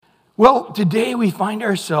Well, today we find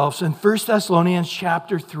ourselves in 1 Thessalonians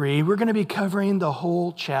chapter 3. We're going to be covering the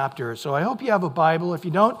whole chapter. So I hope you have a Bible. If you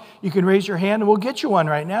don't, you can raise your hand and we'll get you one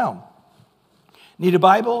right now. Need a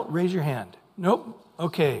Bible? Raise your hand. Nope?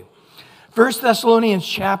 Okay. 1 Thessalonians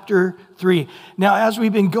chapter 3. Now, as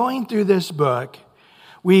we've been going through this book,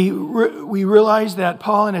 we realize that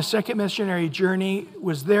Paul, in his second missionary journey,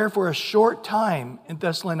 was there for a short time in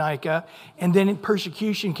Thessalonica, and then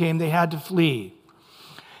persecution came. They had to flee.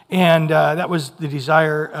 And that was the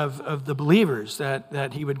desire of the believers,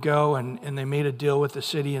 that he would go, and they made a deal with the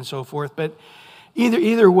city and so forth. But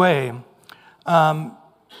either way, the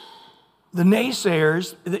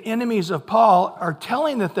naysayers, the enemies of Paul, are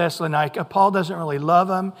telling the Thessalonica, Paul doesn't really love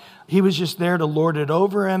them. He was just there to lord it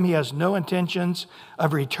over him. He has no intentions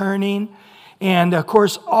of returning. And of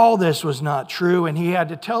course, all this was not true. And he had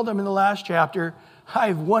to tell them in the last chapter,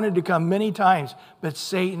 I've wanted to come many times, but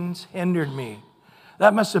Satan's hindered me.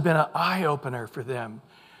 That must have been an eye-opener for them,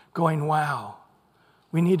 going, wow,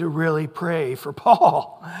 we need to really pray for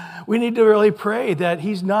Paul. We need to really pray that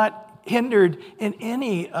he's not hindered in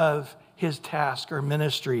any of his tasks or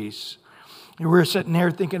ministries. And we're sitting there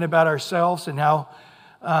thinking about ourselves and how,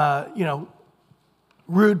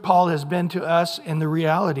 rude Paul has been to us, and the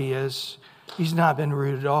reality is he's not been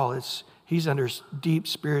rude at all. He's under deep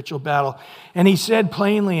spiritual battle. And he said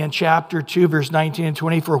plainly in chapter 2, verse 19 and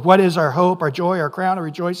 20, for what is our hope, our joy, our crown, our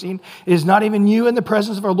rejoicing? It is not even you in the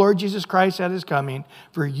presence of our Lord Jesus Christ at his coming,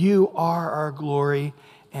 for you are our glory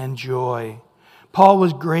and joy. Paul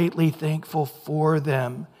was greatly thankful for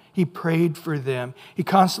them. He prayed for them. He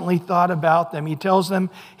constantly thought about them. He tells them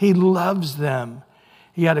he loves them.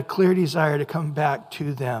 He had a clear desire to come back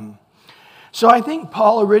to them. So I think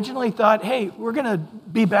Paul originally thought, hey, we're going to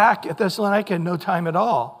be back at Thessalonica in no time at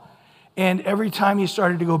all. And every time he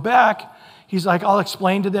started to go back, he's like, I'll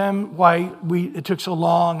explain to them why it took so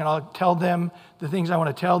long, and I'll tell them the things I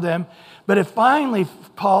want to tell them. But if finally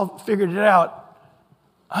Paul figured it out,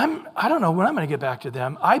 I don't know when I'm going to get back to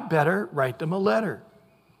them. I better write them a letter.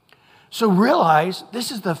 So realize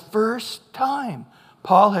this is the first time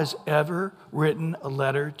Paul has ever written a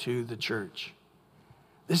letter to the church.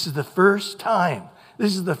 This is the first time.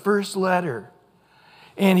 This is the first letter.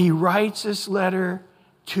 And he writes this letter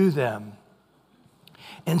to them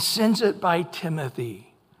and sends it by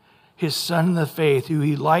Timothy, his son in the faith, who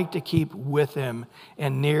he liked to keep with him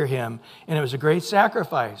and near him. And it was a great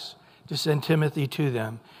sacrifice to send Timothy to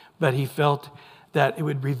them, but he felt that it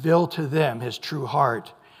would reveal to them his true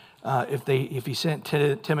heart if he sent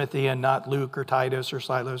Timothy and not Luke or Titus or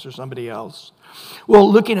Silas or somebody else. Well,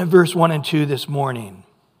 looking at verse 1 and 2 this morning.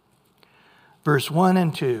 Verse 1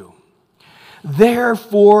 and 2.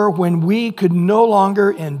 Therefore, when we could no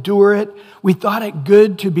longer endure it, we thought it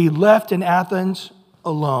good to be left in Athens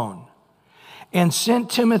alone, and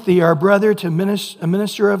sent Timothy, our brother, to a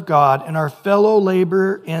minister of God and our fellow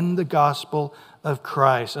laborer in the gospel of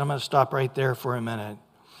Christ. I'm going to stop right there for a minute.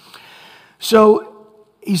 So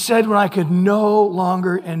he said, when I could no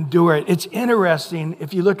longer endure it. It's interesting,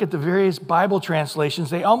 if you look at the various Bible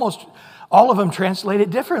translations, they almost, all of them translate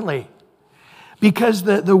it differently. Because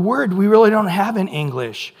the word we really don't have in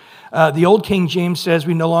English. The Old King James says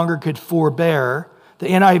we no longer could forbear. The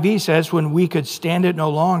NIV says when we could stand it no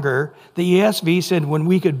longer. The ESV said when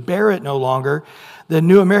we could bear it no longer. The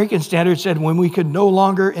New American Standard said when we could no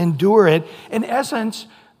longer endure it. In essence,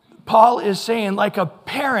 Paul is saying, like a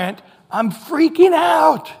parent, I'm freaking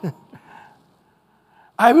out.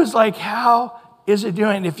 I was like, how is it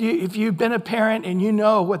doing? If you've been a parent and you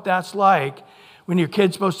know what that's like, when your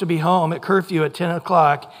kid's supposed to be home at curfew at 10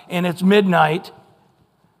 o'clock and it's midnight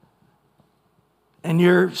and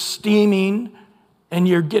you're steaming and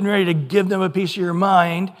you're getting ready to give them a piece of your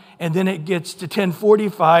mind, and then it gets to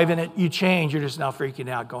 10:45 and you change, you're just now freaking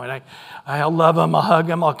out going, I'll love them, I'll hug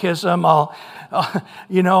them, I'll kiss them,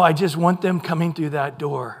 I just want them coming through that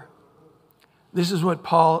door. This is what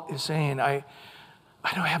Paul is saying. I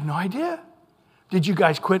don't have no idea. Did you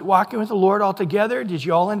guys quit walking with the Lord altogether? Did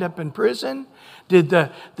you all end up in prison? Did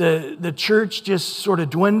the church just sort of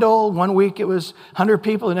dwindle? One week it was 100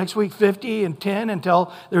 people, the next week 50 and 10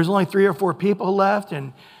 until there was only 3 or 4 people left.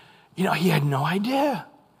 And, he had no idea.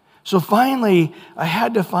 So finally, I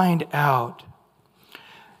had to find out.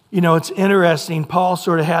 It's interesting. Paul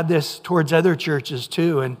sort of had this towards other churches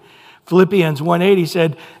too. And Philippians 1:8, he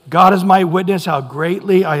said, God is my witness how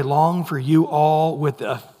greatly I long for you all with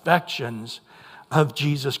the affections of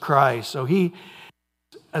Jesus Christ. So he,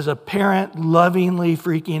 as a parent, lovingly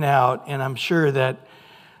freaking out, and I'm sure that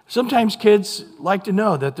sometimes kids like to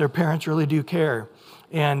know that their parents really do care.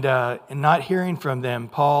 And not hearing from them,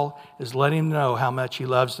 Paul is letting them know how much he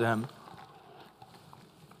loves them.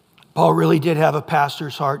 Paul really did have a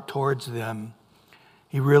pastor's heart towards them.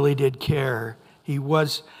 He really did care. He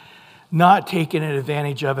was not taking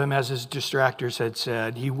advantage of him, as his distractors had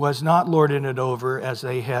said. He was not lording it over, as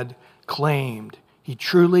they had claimed. He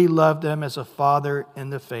truly loved them as a father in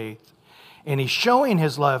the faith. And he's showing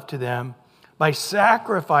his love to them by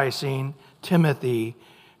sacrificing Timothy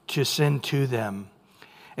to send to them.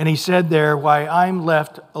 And he said there, why I'm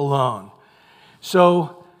left alone.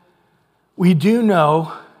 So we do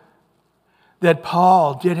know that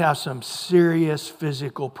Paul did have some serious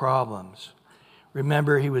physical problems.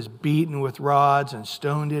 Remember, he was beaten with rods and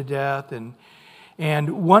stoned to death.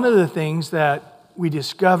 And one of the things that we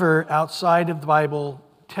discover outside of the Bible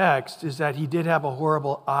text is that he did have a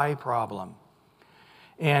horrible eye problem.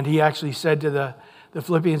 And he actually said to the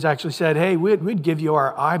Philippians, actually said, hey, we'd give you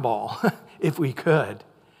our eyeball if we could.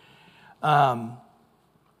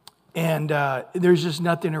 There's just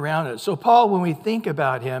nothing around it. So Paul, when we think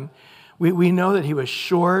about him, we know that he was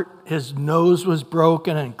short, his nose was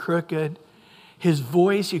broken and crooked, his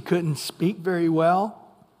voice, he couldn't speak very well,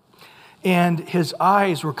 and his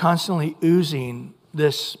eyes were constantly oozing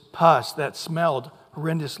this pus that smelled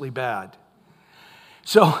horrendously bad.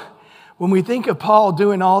 So when we think of Paul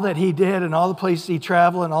doing all that he did and all the places he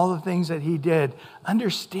traveled and all the things that he did,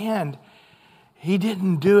 understand he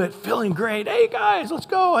didn't do it feeling great. Hey, guys, let's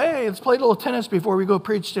go. Hey, let's play a little tennis before we go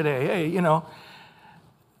preach today. Hey,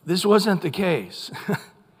 this wasn't the case.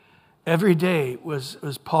 Every day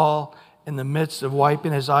was Paul in the midst of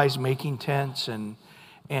wiping his eyes, making tents,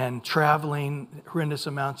 and traveling horrendous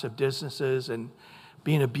amounts of distances and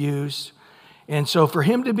being abused. And so for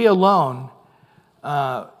him to be alone,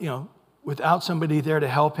 without somebody there to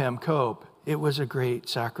help him cope, it was a great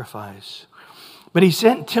sacrifice. But he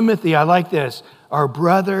sent Timothy, I like this, our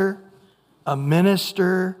brother, a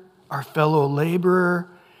minister, our fellow laborer.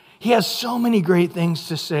 He has so many great things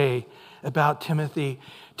to say about Timothy.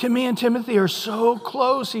 Me and Timothy are so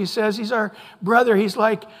close. He says he's our brother. He's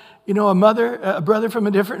like, a brother from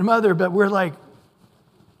a different mother, but we're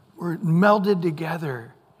melded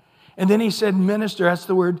together. And then he said minister. That's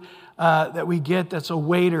the word that we get. That's a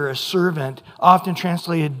waiter, a servant, often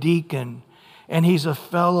translated deacon. And he's a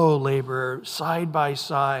fellow laborer, side by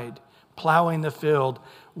side, plowing the field,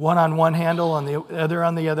 one on one handle, on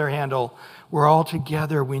the other handle. We're all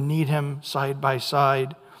together. We need him side by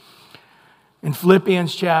side. In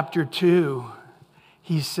Philippians chapter 2,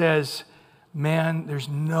 he says, man, there's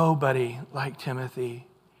nobody like Timothy.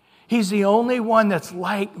 He's the only one that's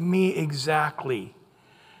like me exactly,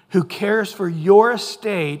 who cares for your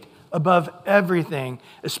estate above everything,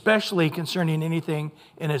 especially concerning anything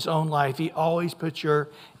in his own life. He always puts your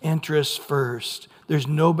interests first. There's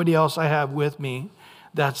nobody else I have with me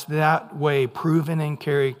that's that way, proven in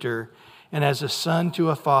character. And as a son to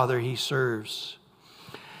a father, he serves.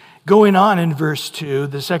 Going on in verse 2,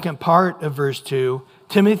 the second part of verse 2,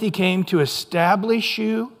 Timothy came to establish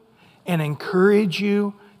you and encourage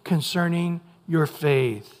you concerning your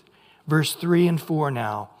faith. Verse 3 and 4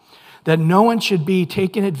 now. That no one should be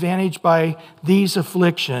taken advantage by these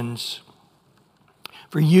afflictions.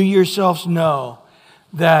 For you yourselves know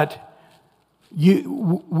that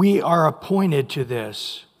we are appointed to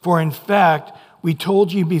this. For in fact, we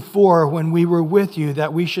told you before when we were with you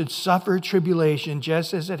that we should suffer tribulation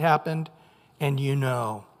just as it happened, and you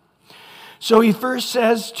know. So he first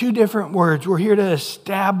says two different words. We're here to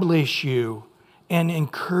establish you and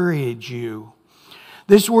encourage you.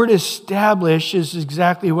 This word establish is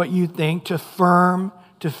exactly what you think: to firm,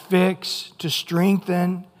 to fix, to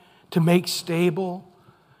strengthen, to make stable.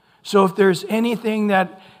 So if there's anything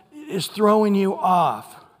that is throwing you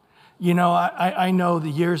off, I know the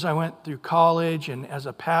years I went through college and as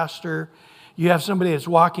a pastor, you have somebody that's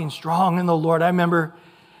walking strong in the Lord. I remember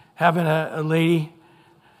having a lady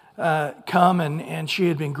come and she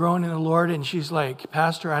had been growing in the Lord, and she's like,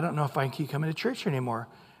 Pastor, I don't know if I can keep coming to church anymore.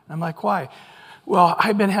 And I'm like, why? Well,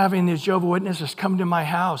 I've been having these Jehovah's Witnesses come to my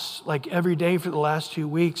house like every day for the last 2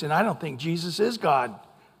 weeks, and I don't think Jesus is God.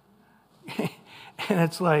 And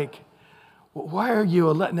it's like, well, why are you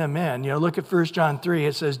letting them in? Look at 1 John 3.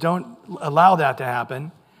 It says, don't allow that to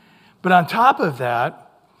happen. But on top of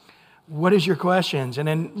that, what is your questions? And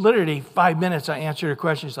in literally 5 minutes, I answered her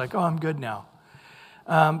question. She's like, oh, I'm good now.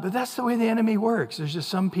 But that's the way the enemy works. There's just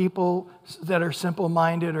some people that are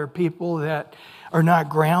simple-minded, or people that are not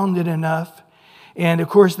grounded enough. And of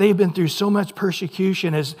course, they've been through so much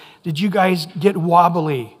persecution. Did you guys get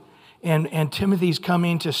wobbly? And Timothy's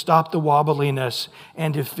coming to stop the wobbliness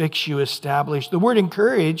and to fix you, establish. The word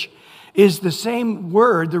encourage is the same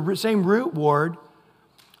word, the same root word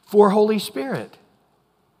for Holy Spirit.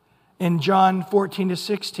 in John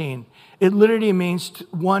 14-16. It literally means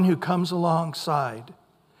one who comes alongside.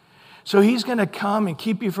 So he's going to come and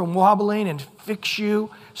keep you from wobbling and fix you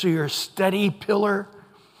so you're a steady pillar.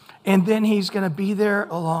 And then he's going to be there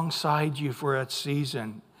alongside you for a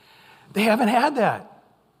season. They haven't had that.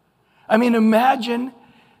 I mean, imagine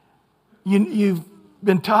you've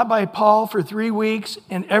been taught by Paul for 3 weeks,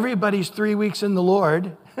 and everybody's 3 weeks in the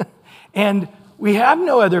Lord, and we have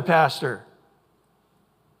no other pastor.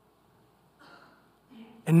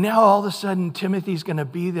 And now all of a sudden, Timothy's going to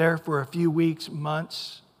be there for a few weeks,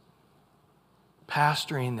 months,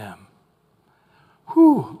 pastoring them.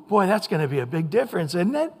 Whew, boy, that's going to be a big difference,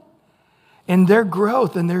 isn't it? In their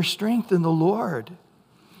growth and their strength in the Lord.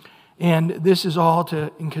 And this is all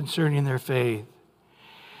in concerning their faith.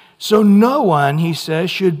 So no one, he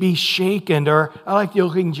says, should be shaken, or I like the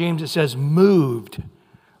Old King James, it says moved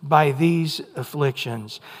by these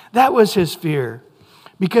afflictions. That was his fear.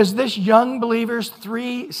 Because this young believer's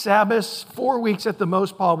 3 Sabbaths, 4 weeks at the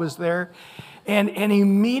most, Paul was there. And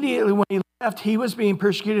immediately when he left, he was being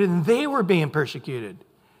persecuted and they were being persecuted.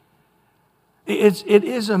 It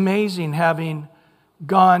is amazing having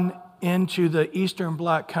gone into the Eastern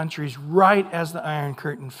Bloc countries right as the Iron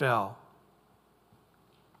Curtain fell.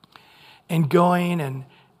 And going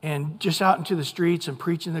and just out into the streets and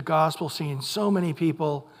preaching the gospel, seeing so many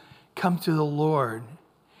people come to the Lord.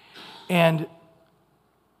 And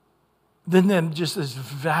then just this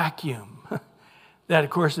vacuum that, of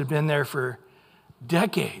course, had been there for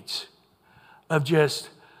decades of just,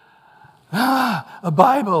 a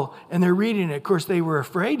Bible, and they're reading it. Of course, they were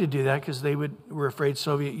afraid to do that because they were afraid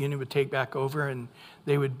Soviet Union would take back over and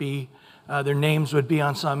they would be, their names would be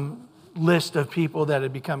on some list of people that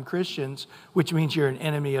had become Christians, which means you're an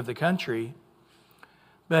enemy of the country.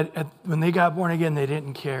 But when they got born again, they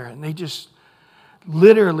didn't care. And they just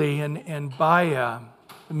literally, and by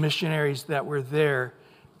missionaries that were there,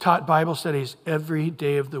 taught Bible studies every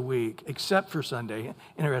day of the week, except for Sunday,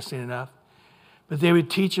 interesting enough. But they would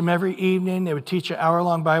teach them every evening. They would teach an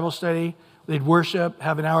hour-long Bible study. They'd worship,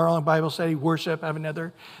 have an hour-long Bible study, worship, have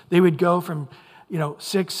another. They would go from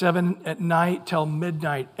 6, 7 at night till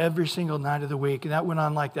midnight every single night of the week. And that went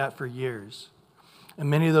on like that for years. And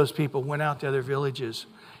many of those people went out to other villages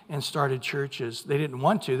and started churches. They didn't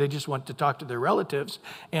want to. They just wanted to talk to their relatives.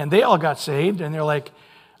 And they all got saved. And they're like,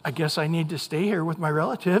 I guess I need to stay here with my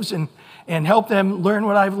relatives and help them learn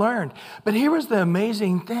what I've learned. But here was the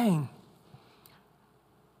amazing thing.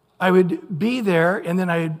 I would be there, and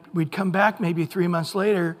then we'd come back maybe 3 months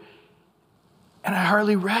later, and I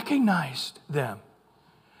hardly recognized them.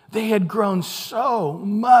 They had grown so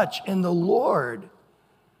much in the Lord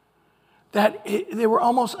that they were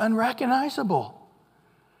almost unrecognizable.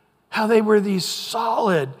 How they were these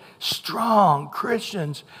solid, strong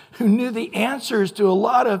Christians who knew the answers to a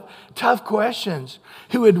lot of tough questions,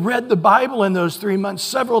 who had read the Bible in those 3 months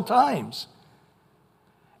several times.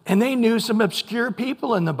 And they knew some obscure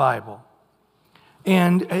people in the Bible.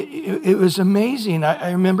 And it was amazing.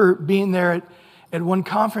 I remember being there at one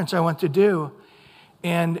conference I went to do,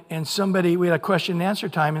 and somebody, we had a question and answer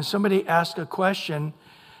time, and somebody asked a question,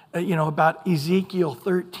 about Ezekiel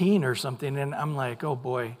 13 or something, and I'm like, oh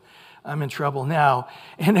boy, I'm in trouble now.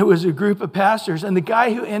 And it was a group of pastors, and the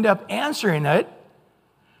guy who ended up answering it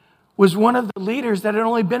was one of the leaders that had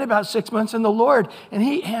only been about 6 months in the Lord, and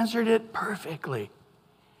he answered it perfectly.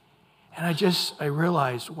 And I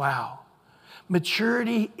realized, wow,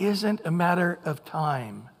 maturity isn't a matter of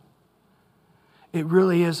time. It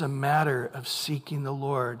really is a matter of seeking the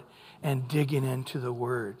Lord and digging into the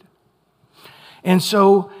Word. And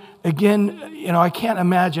so, again, I can't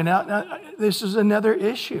imagine. Now, this is another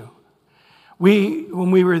issue.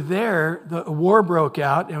 When we were there, the war broke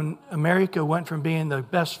out, and America went from being the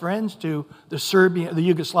best friends to the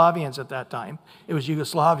Yugoslavians at that time. It was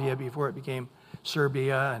Yugoslavia before it became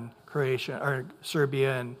Serbia and Croatia, or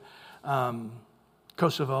Serbia and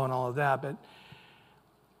Kosovo and all of that.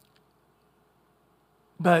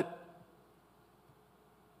 But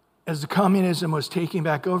as the communism was taking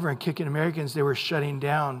back over and kicking Americans, they were shutting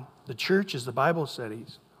down the churches, the Bible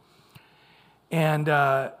studies. And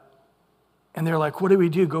they're like, what do we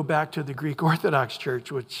do? Go back to the Greek Orthodox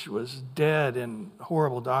Church, which was dead and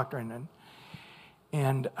horrible doctrine.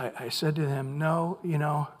 And I said to them,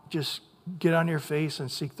 no, just get on your face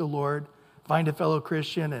and seek the Lord. Find a fellow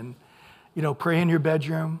Christian and, pray in your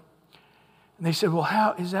bedroom. And they said, well,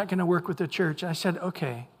 how is that going to work with the church? And I said,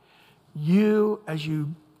 okay, as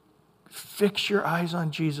you fix your eyes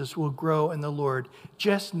on Jesus, will grow in the Lord,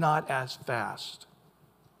 just not as fast.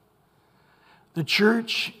 The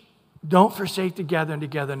church, don't forsake to gather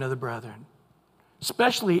together unto the brethren,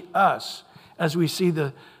 especially us, as we see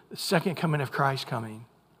the the second coming of Christ coming.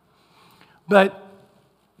 But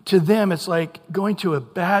to them, it's like going to a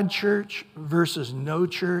bad church versus no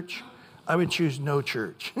church. I would choose no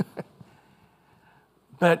church.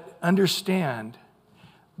 But understand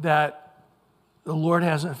that the Lord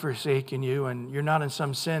hasn't forsaken you, and you're not in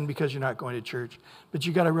some sin because you're not going to church. But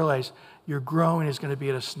you got to realize your growing is going to be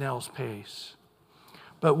at a snail's pace.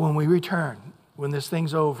 But when we return, when this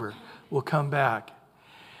thing's over, we'll come back.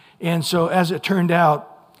 And so as it turned out,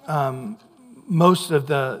 most of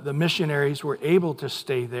the missionaries were able to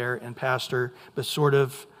stay there and pastor, but sort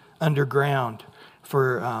of underground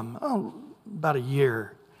for about a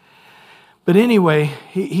year. But anyway,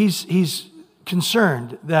 he's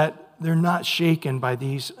concerned that they're not shaken by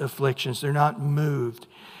these afflictions. They're not moved.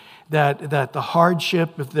 That the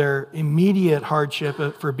hardship of their immediate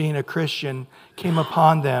hardship for being a Christian came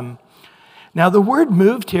upon them. Now, the word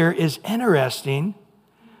moved here is interesting,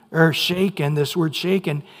 or shaken, this word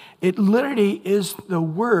shaken. It literally is the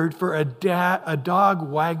word for a dog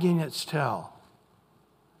wagging its tail.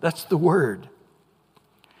 That's the word.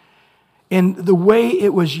 And the way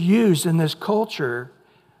it was used in this culture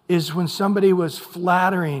is when somebody was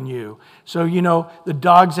flattering you. So, the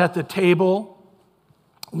dog's at the table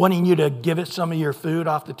wanting you to give it some of your food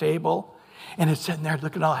off the table, and it's sitting there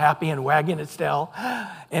looking all happy and wagging its tail,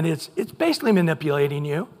 and it's basically manipulating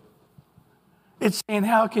you. It's saying,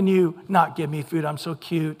 how can you not give me food? I'm so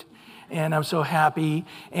cute, and I'm so happy,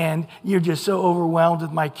 and you're just so overwhelmed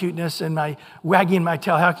with my cuteness and my wagging my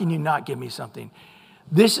tail. How can you not give me something?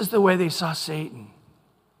 This is the way they saw Satan.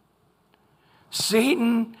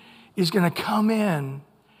 Satan is going to come in,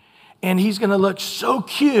 and he's going to look so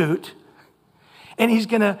cute, and he's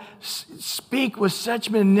going to speak with such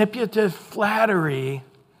manipulative flattery.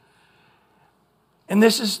 And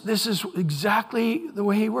this is exactly the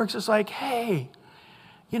way he works. It's like, hey,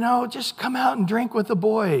 just come out and drink with the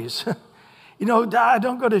boys.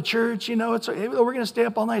 Don't go to church. We're going to stay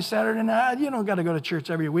up all night Saturday night. You don't got to go to church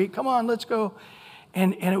every week. Come on, let's go.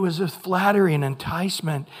 And it was a flattery and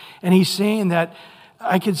enticement. And he's saying that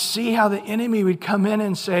I could see how the enemy would come in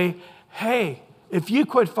and say, hey, if you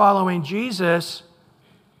quit following Jesus,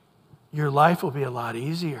 your life will be a lot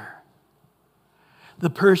easier. The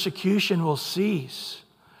persecution will cease.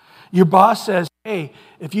 Your boss says, hey,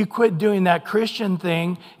 if you quit doing that Christian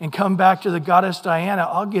thing and come back to the goddess Diana,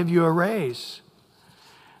 I'll give you a raise.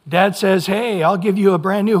 Dad says, hey, I'll give you a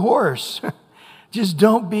brand new horse. Just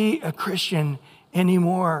don't be a Christian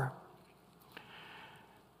anymore.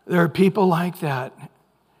 There are people like that.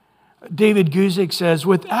 David Guzik says,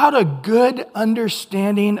 without a good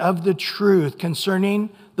understanding of the truth concerning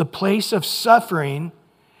the place of suffering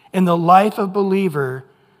in the life of believer,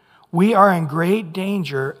 we are in great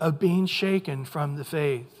danger of being shaken from the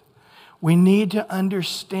faith. We need to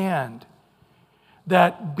understand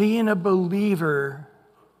that being a believer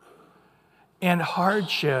and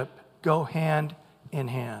hardship go hand in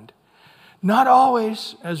hand. Not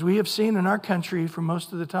always, as we have seen in our country for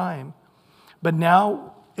most of the time, but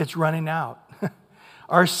now it's running out.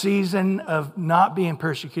 Our season of not being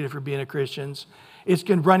persecuted for being a Christians, it's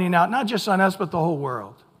been running out, not just on us, but the whole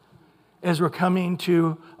world. As we're coming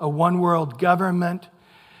to a one world government,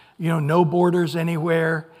 no borders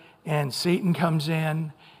anywhere, and Satan comes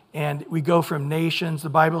in, and we go from nations. The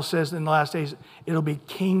Bible says in the last days, it'll be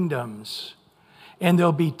kingdoms, and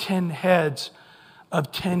there'll be 10 heads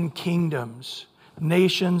of 10 kingdoms.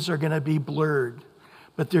 Nations are going to be blurred,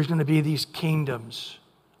 but there's going to be these kingdoms.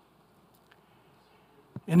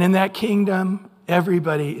 And in that kingdom,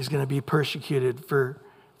 everybody is going to be persecuted for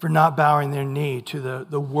not bowing their knee to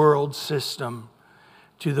the world system,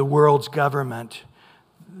 to the world's government.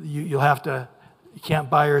 You can't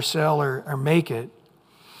buy or sell or make it.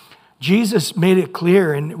 Jesus made it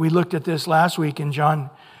clear, and we looked at this last week in John.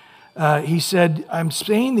 He said, I'm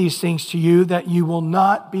saying these things to you that you will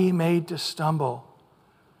not be made to stumble.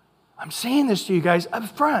 I'm saying this to you guys up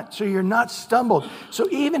front so you're not stumbled. So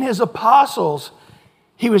even his apostles,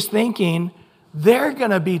 he was thinking, they're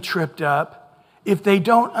going to be tripped up if they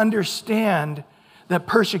don't understand that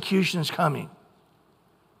persecution is coming.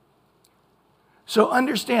 So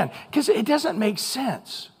understand, because it doesn't make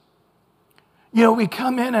sense. We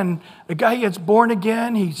come in and a guy gets born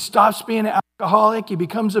again, he stops being an alcoholic, he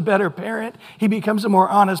becomes a better parent, he becomes a more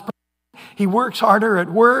honest person, he works harder at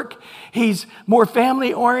work, he's more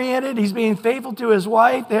family oriented, he's being faithful to his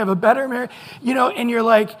wife, they have a better marriage, and you're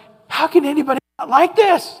like, how can anybody not like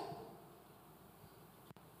this?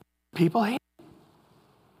 People hate it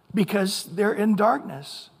because they're in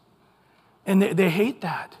darkness, and they hate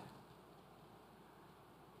that.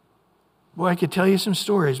 Boy, I could tell you some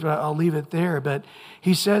stories, but I'll leave it there. But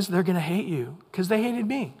he says they're going to hate you because they hated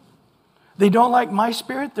me. They don't like my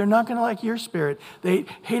spirit, they're not going to like your spirit. They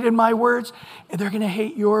hated my words, and they're going to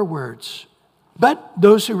hate your words. But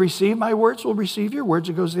those who receive my words will receive your words.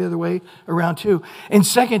 It goes the other way around too. In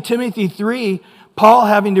 2 Timothy 3, Paul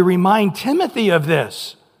having to remind Timothy of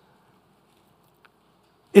this.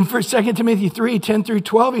 In 2 Timothy 3, 10 through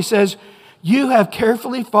 12, he says, you have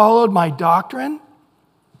carefully followed my doctrine.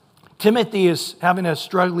 Timothy is having a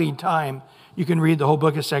struggling time. You can read the whole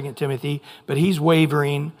book of 2 Timothy, but he's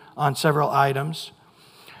wavering on several items.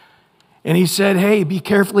 And he said, hey, be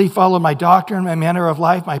carefully follow my doctrine, my manner of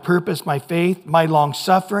life, my purpose, my faith, my long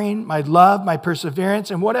suffering, my love, my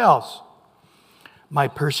perseverance, and what else? My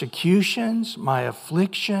persecutions, my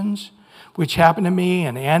afflictions, which happened to me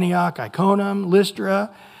in Antioch, Iconium,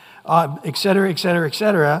 Lystra, etc., etc.,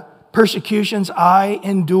 etc. Persecutions I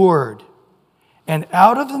endured. And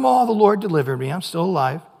out of them all the Lord delivered me. I'm still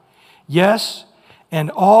alive. Yes,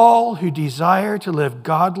 and all who desire to live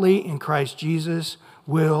godly in Christ Jesus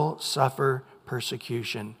will suffer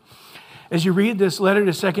persecution. As you read this letter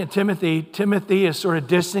to 2 Timothy, Timothy is sort of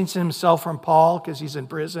distancing himself from Paul because he's in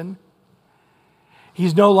prison.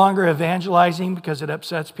 He's no longer evangelizing because it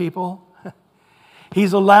upsets people.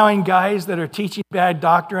 He's allowing guys that are teaching bad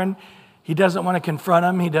doctrine. He doesn't want to confront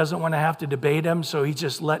them. He doesn't want to have to debate them. So he's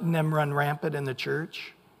just letting them run rampant in the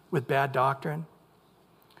church with bad doctrine.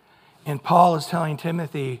 And Paul is telling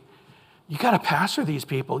Timothy, you got to pastor these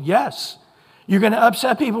people. Yes. You're going to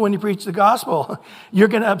upset people when you preach the gospel. You're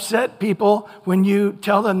going to upset people when you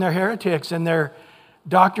tell them they're heretics and their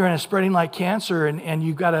doctrine is spreading like cancer, and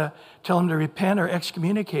you've got to tell them to repent or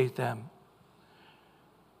excommunicate them.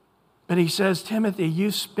 But he says, Timothy,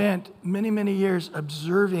 you spent many, many years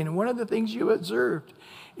observing. And one of the things you observed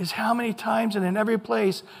is how many times and in every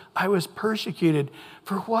place I was persecuted.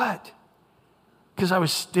 For what? Because I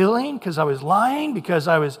was stealing? Because I was lying? Because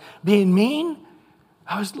I was being mean?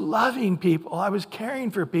 I was loving people. I was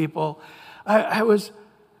caring for people. But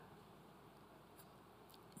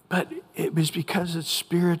it was because it's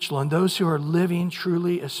spiritual. And those who are living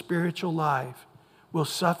truly a spiritual life will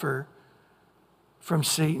suffer from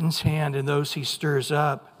Satan's hand and those he stirs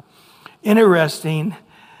up. Interesting,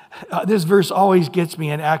 this verse always gets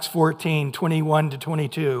me in Acts 14, 21 to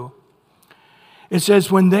 22. It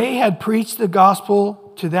says, when they had preached the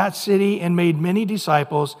gospel to that city and made many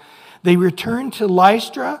disciples, they returned to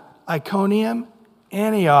Lystra, Iconium,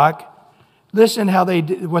 Antioch. Listen how they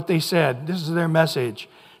did what they said. This is their message.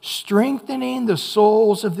 Strengthening the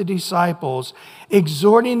souls of the disciples,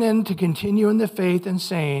 exhorting them to continue in the faith and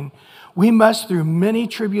saying, we must through many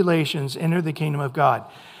tribulations enter the kingdom of God.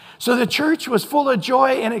 So the church was full of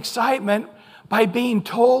joy and excitement by being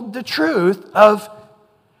told the truth of,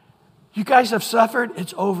 you guys have suffered,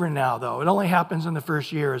 it's over now though. It only happens in the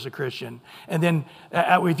first year as a Christian. And then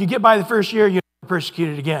if you get by the first year, you're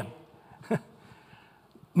persecuted again.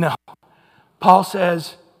 No. Paul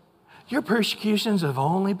says, your persecutions have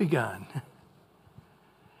only begun.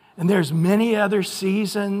 And there's many other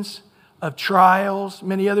seasons of trials,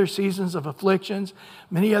 many other seasons of afflictions,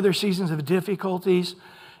 many other seasons of difficulties.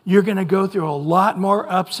 You're going to go through a lot more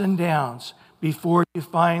ups and downs before you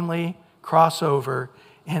finally cross over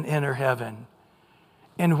and enter heaven.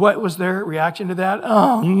 And what was their reaction to that?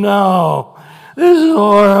 Oh no, this is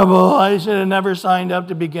horrible. I should have never signed up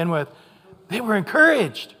to begin with. They were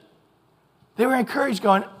encouraged. They were encouraged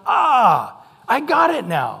going, I got it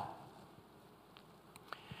now.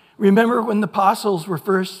 Remember when the apostles were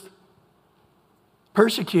first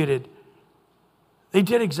persecuted, they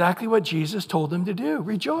did exactly what Jesus told them to do.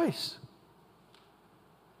 Rejoice.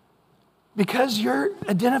 Because you're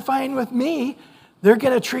identifying with me, they're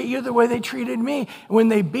going to treat you the way they treated me. When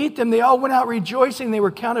they beat them, they all went out rejoicing. They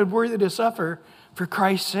were counted worthy to suffer for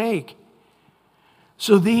Christ's sake.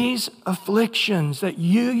 So these afflictions that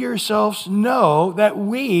you yourselves know that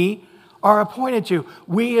we are appointed to.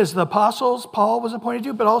 We as the apostles, Paul was appointed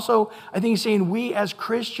to, but also I think he's saying we as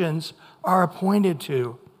Christians are appointed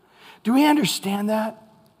to. Do we understand that?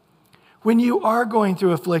 When you are going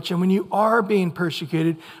through affliction, when you are being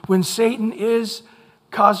persecuted, when Satan is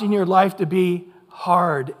causing your life to be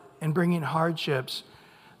hard and bringing hardships,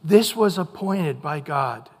 this was appointed by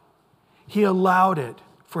God. He allowed it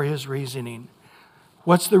for his reasoning.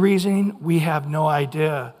 What's the reasoning? We have no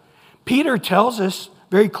idea. Peter tells us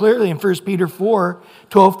very clearly in 1 Peter 4,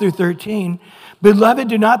 12 through 13, beloved,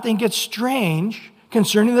 do not think it strange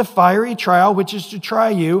concerning the fiery trial which is to try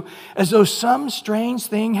you, as though some strange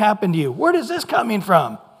thing happened to you. Where is this coming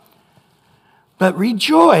from? But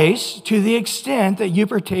rejoice to the extent that you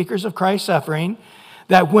partakers of Christ's suffering,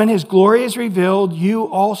 that when his glory is revealed, you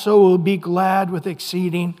also will be glad with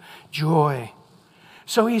exceeding joy.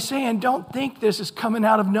 So he's saying, don't think this is coming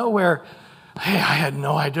out of nowhere. Hey, I had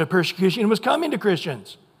no idea persecution was coming to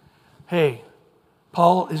Christians. Hey,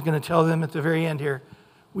 Paul is going to tell them at the very end here,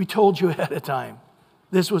 we told you ahead of time.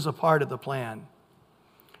 This was a part of the plan.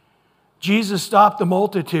 Jesus stopped the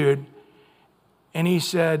multitude and he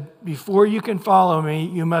said, before you can follow me,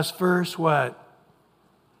 you must first what?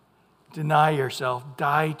 Deny yourself,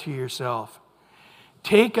 die to yourself.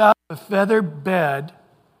 Take up a feather bed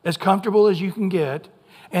as comfortable as you can get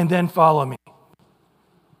and then follow me.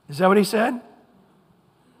 Is that what he said?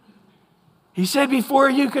 He said, before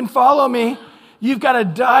you can follow me, you've got to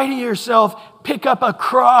die to yourself, pick up a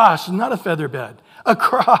cross, not a feather bed, a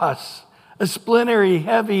cross, a splintery,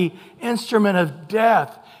 heavy instrument of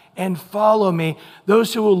death, and follow me.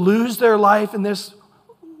 Those who will lose their life in this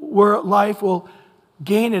life will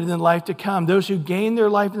gain it in the life to come. Those who gain their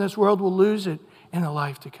life in this world will lose it in the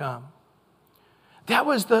life to come. That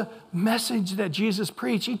was the message that Jesus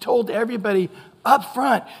preached. He told everybody up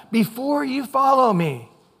front, before you follow me,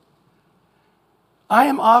 I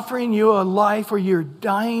am offering you a life where you're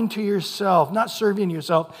dying to yourself, not serving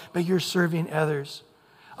yourself, but you're serving others.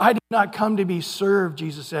 I did not come to be served,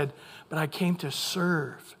 Jesus said, but I came to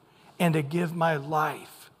serve and to give my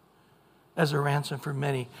life as a ransom for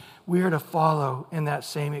many. We are to follow in that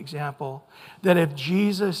same example, that if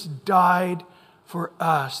Jesus died for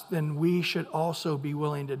us, then we should also be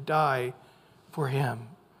willing to die for him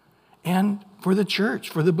and for the church,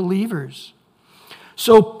 for the believers.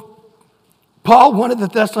 So Paul wanted the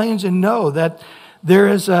Thessalonians to know that there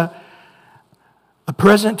is a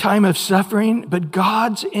present time of suffering, but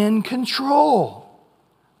God's in control.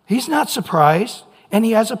 He's not surprised, and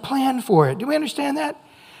he has a plan for it. Do we understand that?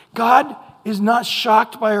 God is not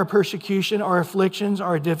shocked by our persecution, our afflictions,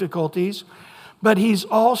 our difficulties, but he's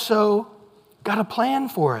also got a plan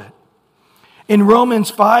for it. In Romans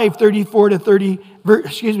 5,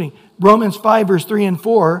 Romans 5, verse 3 and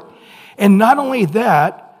 4, and not only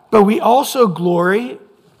that, but we also glory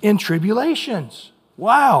in tribulations.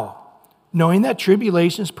 Wow. Knowing that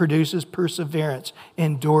tribulations produces perseverance,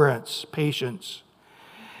 endurance, patience.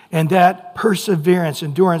 And that perseverance,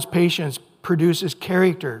 endurance, patience produces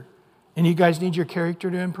character. And you guys need your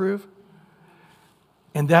character to improve?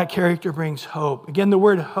 And that character brings hope. Again, the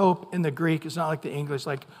word hope in the Greek is not like the English,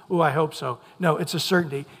 like, oh, I hope so. No, it's a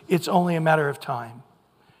certainty. It's only a matter of time.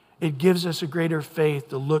 It gives us a greater faith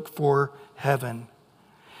to look for heaven.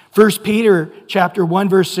 1 Peter chapter 1,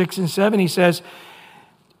 verse 6 and 7, he says,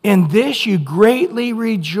 in this you greatly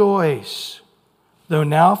rejoice, though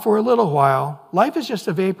now for a little while, life is just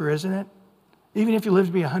a vapor, isn't it? Even if you live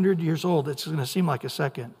to be 100 years old, it's going to seem like a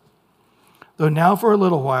second. Though now for a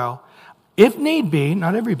little while, if need be,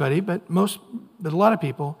 not everybody, but a lot of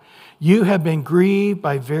people, you have been grieved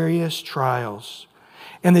by various trials.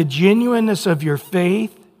 And the genuineness of your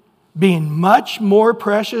faith, being much more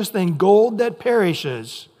precious than gold that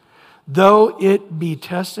perishes, though it be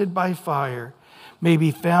tested by fire, may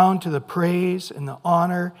be found to the praise and the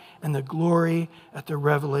honor and the glory at the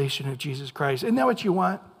revelation of Jesus Christ. Isn't that what you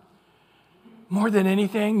want? More than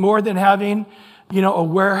anything, more than having, a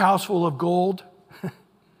warehouse full of gold,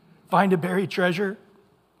 find a buried treasure.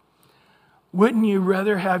 Wouldn't you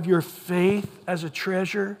rather have your faith as a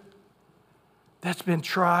treasure that's been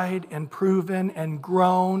tried and proven and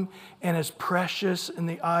grown and is precious in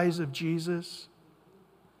the eyes of Jesus?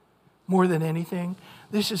 More than anything,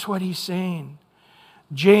 this is what he's saying.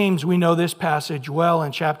 James, we know this passage well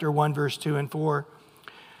in chapter 1, verse 2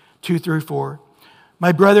 through 4.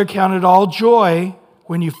 My brother, count it all joy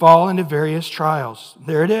when you fall into various trials.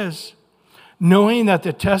 There it is. Knowing that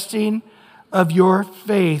the testing of your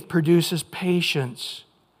faith produces patience.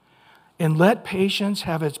 And let patience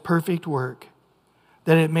have its perfect work,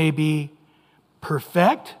 that it may be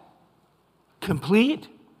perfect, complete,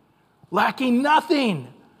 lacking nothing.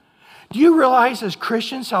 Do you realize as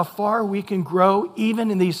Christians how far we can grow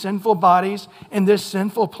even in these sinful bodies in this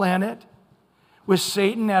sinful planet with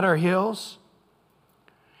Satan at our heels?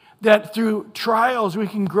 That through trials we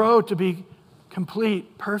can grow to be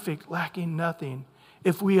complete, perfect, lacking nothing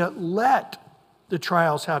if we let the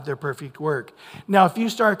trials have their perfect work. Now, if you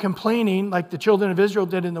start complaining like the children of Israel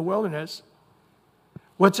did in the wilderness,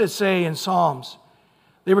 what's it say in Psalms?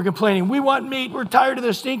 They were complaining, we want meat, we're tired of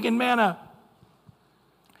the stinking manna.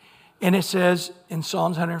 And it says in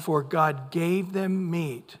Psalms 104, God gave them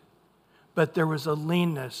meat, but there was a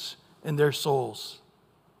leanness in their souls.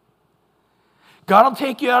 God will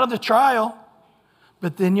take you out of the trial,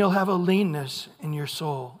 but then you'll have a leanness in your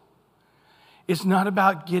soul. It's not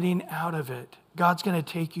about getting out of it. God's going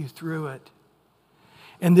to take you through it.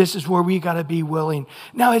 And this is where we got to be willing.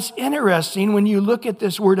 Now, it's interesting when you look at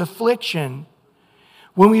this word affliction.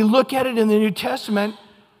 When we look at it in the New Testament,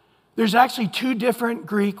 There's actually two different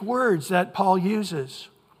Greek words that Paul uses.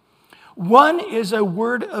 One is a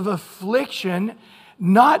word of affliction,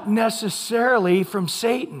 not necessarily from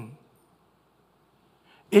Satan.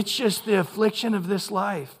 It's just the affliction of this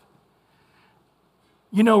life.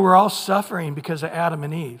 You know, we're all suffering because of Adam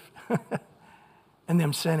and Eve and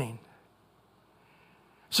them sinning.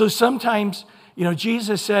 So sometimes, you know,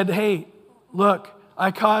 Jesus said, hey, look, I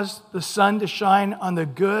caused the sun to shine on the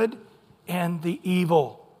good and the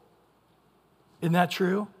evil. Isn't that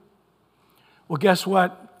true? Well, guess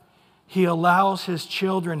what? He allows his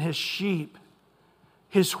children, his sheep,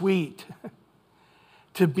 his wheat,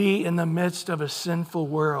 to be in the midst of a sinful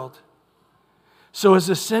world. So as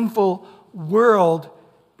a sinful world,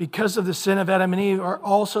 because of the sin of Adam and Eve, are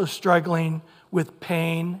also struggling with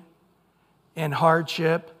pain and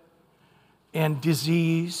hardship and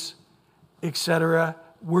disease, etc.,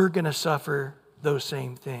 we're going to suffer those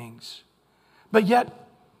same things. But yet,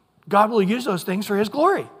 God will use those things for his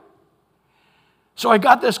glory. So I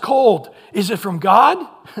got this cold. Is it from God?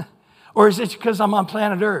 Or is it because I'm on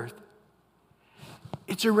planet Earth?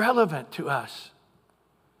 It's irrelevant to us.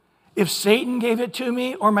 If Satan gave it to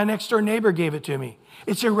me or my next door neighbor gave it to me,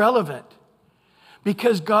 it's irrelevant.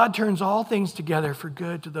 Because God turns all things together for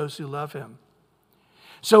good to those who love him.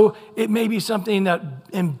 So it may be something that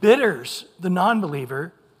embitters the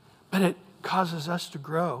non-believer, but it causes us to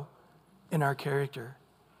grow in our character.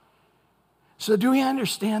 So do we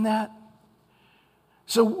understand that?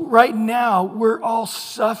 So right now, we're all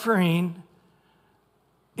suffering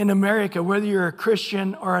in America, whether you're a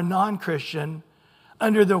Christian or a non-Christian,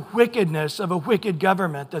 under the wickedness of a wicked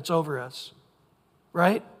government that's over us.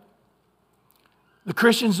 Right? The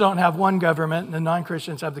Christians don't have one government, and the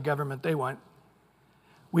non-Christians have the government they want.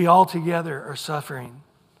 We all together are suffering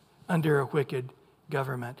under a wicked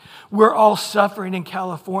government. We're all suffering in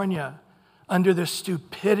California under the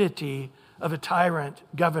stupidity of a tyrant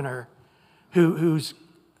governor whose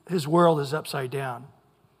his world is upside down.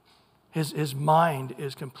 His mind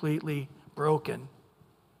is completely broken.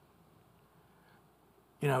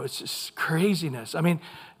 You know, it's just craziness. I mean,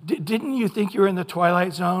 didn't you think you were in the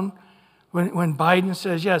twilight zone when Biden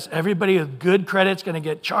says, yes, everybody with good credit's going to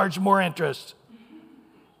get charged more interest.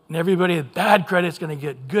 And everybody with bad credit's going to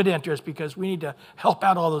get good interest because we need to help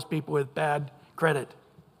out all those people with bad credit.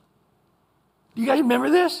 You guys remember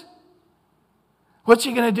this? What's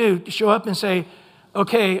he going to do? Show up and say,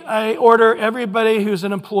 okay, I order everybody who's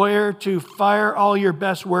an employer to fire all your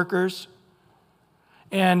best workers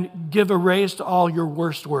and give a raise to all your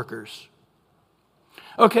worst workers.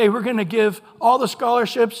 Okay, we're going to give all the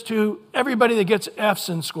scholarships to everybody that gets F's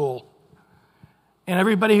in school. And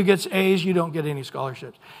everybody who gets A's, you don't get any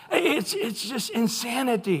scholarships. It's just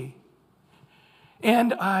insanity.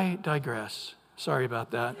 And I digress. Sorry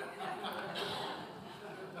about that.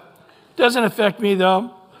 Doesn't affect me,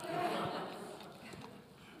 though.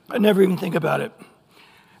 I never even think about it.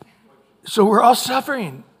 So we're all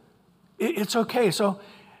suffering. It's okay.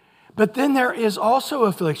 But then there is also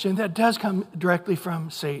affliction that does come directly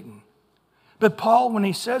from Satan. But Paul, when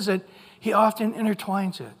he says it, he often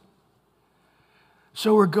intertwines it.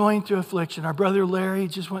 So we're going through affliction. Our brother Larry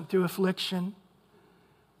just went through affliction,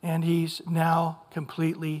 and he's now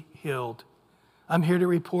completely healed. I'm here to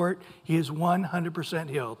report he is 100%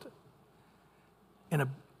 healed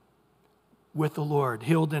with the Lord,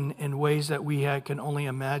 healed in ways that we can only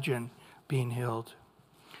imagine being healed.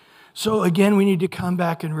 So again, we need to come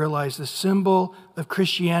back and realize the symbol of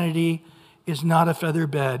Christianity is not a feather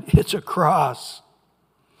bed, it's a cross.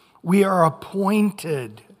 We are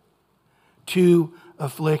appointed to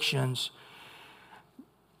afflictions.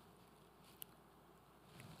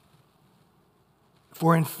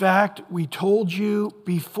 For in fact, we told you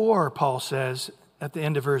before, Paul says at the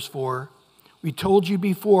end of verse 4, we told you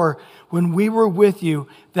before when we were with you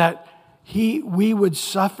that we would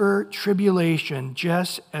suffer tribulation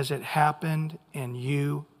just as it happened, and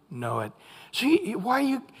you know it. So why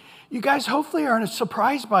are you guys hopefully aren't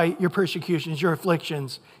surprised by your persecutions, your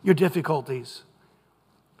afflictions, your difficulties.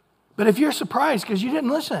 But if you're surprised because you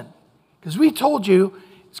didn't listen, because we told you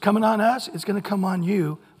it's coming on us, it's going to come on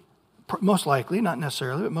you, most likely, not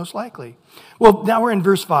necessarily, but most likely. Well, now we're in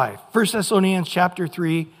verse 5. 1 Thessalonians chapter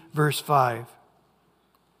 3, verse 5.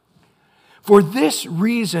 For this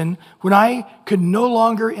reason, when I could no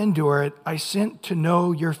longer endure it, I sent to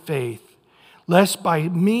know your faith, lest by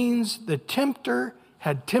means the tempter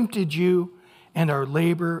had tempted you, and our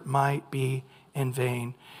labor might be in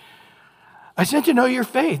vain. I sent to know your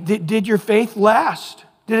faith. Did your faith last?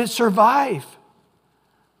 Did it survive?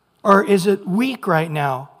 Or is it weak right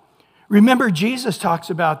now? Remember, Jesus talks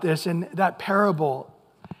about this in that parable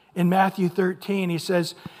in Matthew 13. He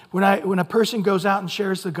says, When a person goes out and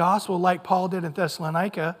shares the gospel like Paul did in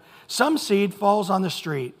Thessalonica, some seed falls on the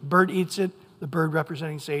street. Bird eats it, the bird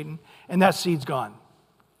representing Satan, and that seed's gone.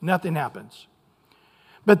 Nothing happens.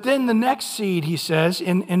 But then the next seed, he says,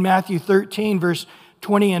 in Matthew 13, verse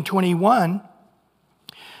 20 and 21,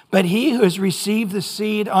 but he who has received the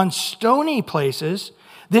seed on stony places,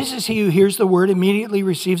 this is he who hears the word, immediately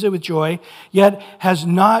receives it with joy, yet has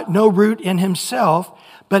no root in himself,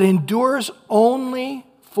 but endures only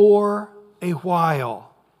for a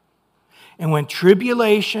while. And when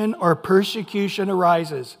tribulation or persecution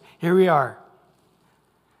arises, here we are.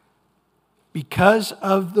 Because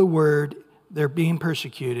of the word, they're being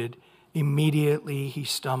persecuted. Immediately he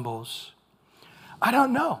stumbles. I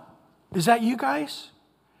don't know. Is that you guys?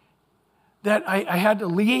 That I had to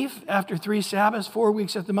leave after 3 Sabbaths, 4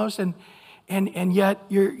 weeks at the most, and yet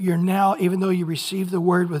you're now, even though you received the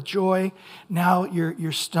word with joy, now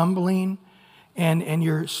you're stumbling and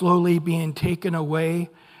you're slowly being taken away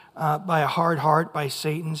by a hard heart, by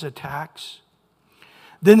Satan's attacks.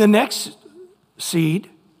 Then the next seed,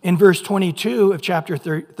 in verse 22 of chapter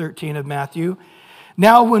 13 of Matthew,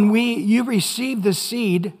 now when you received the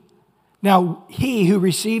seed, now he who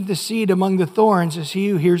received the seed among the thorns is he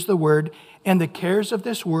who hears the word, and the cares of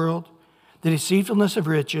this world, the deceitfulness of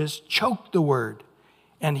riches, choke the word,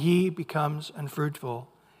 and he becomes unfruitful.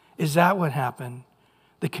 Is that what happened?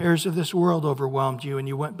 The cares of this world overwhelmed you, and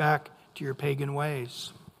you went back to your pagan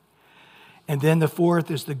ways. And then the fourth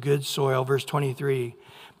is the good soil, verse 23.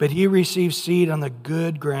 But he receives seed on the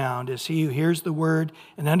good ground is he who hears the word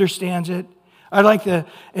and understands it. I like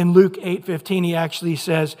in Luke 8:15, he actually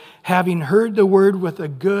says, having heard the word with a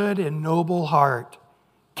good and noble heart,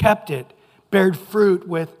 kept it, bared fruit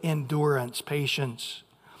with endurance, patience.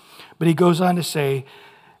 But he goes on to say,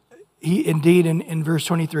 he indeed, in verse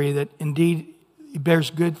 23, that indeed he bears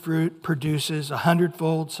good fruit, produces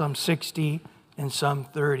 100-fold, some 60, and some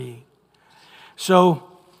 30. So,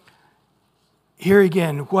 here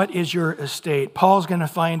again, what is your estate? Paul's going to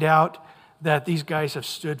find out that these guys have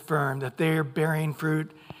stood firm, that they're bearing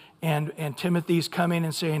fruit, and Timothy's coming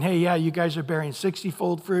and saying, hey, yeah, you guys are bearing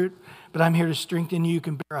 60-fold fruit, but I'm here to strengthen you. You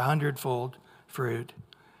can bear 100-fold fruit.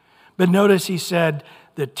 But notice he said,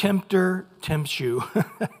 the tempter tempts you.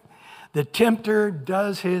 The tempter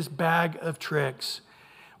does his bag of tricks.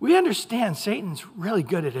 We understand Satan's really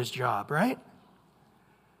good at his job, right?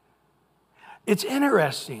 It's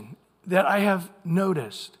interesting that I have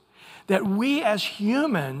noticed that we as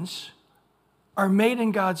humans are made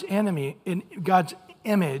in God's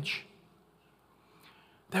image,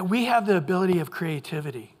 that we have the ability of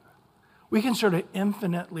creativity. We can sort of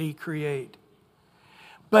infinitely create.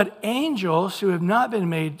 But angels who have not been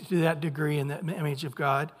made to that degree in the image of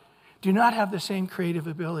God do not have the same creative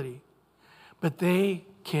ability. But they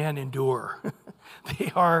can endure.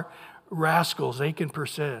 They are rascals. They can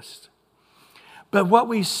persist. But what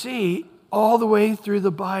we see all the way through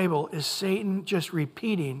the Bible is Satan just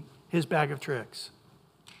repeating his bag of tricks.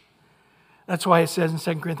 That's why it says in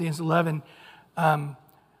 2 Corinthians 11,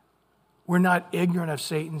 we're not ignorant of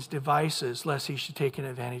Satan's devices, lest he should take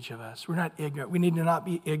advantage of us. We're not ignorant. We need to not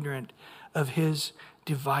be ignorant of his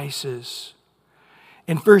devices.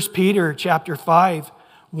 In 1 Peter chapter 5,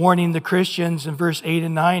 warning the Christians in verse 8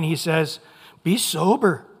 and 9, he says, be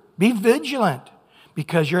sober, be vigilant,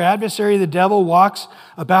 because your adversary, the devil, walks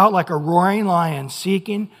about like a roaring lion,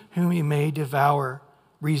 seeking whom he may devour.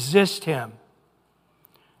 Resist him.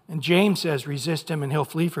 And James says, resist him and he'll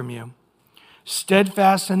flee from you.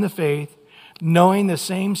 Steadfast in the faith, knowing the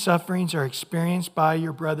same sufferings are experienced by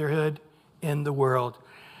your brotherhood in the world.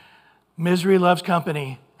 Misery loves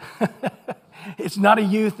company. It's not a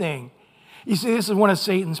you thing. You see, this is one of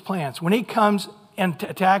Satan's plans. When he comes and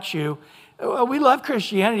attacks you, we love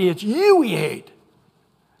Christianity. It's you we hate.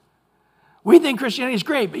 We think Christianity is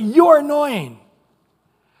great, but you're annoying.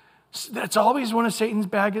 That's always one of Satan's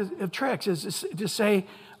bag of tricks, is to say,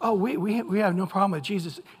 oh, we have no problem with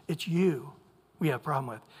Jesus. It's you we have a problem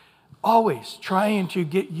with. Always trying to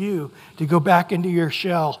get you to go back into your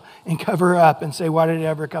shell and cover up and say, why did it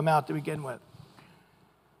ever come out to begin with?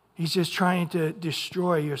 He's just trying to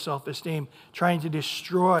destroy your self-esteem, trying to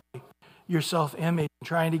destroy your self-image,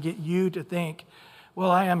 trying to get you to think,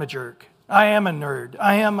 well, I am a jerk. I am a nerd.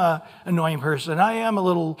 I am an annoying person. I am a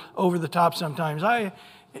little over the top sometimes.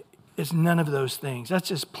 It's none of those things. That's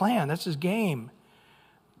his plan. That's his game.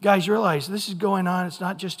 Guys, realize this is going on. It's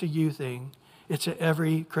not just a you thing. It's an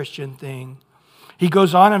every Christian thing. He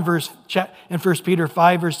goes on in 1 Peter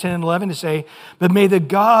 5, verse 10 and 11 to say, but may the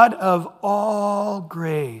God of all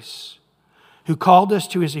grace, who called us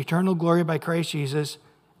to his eternal glory by Christ Jesus,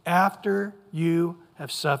 after you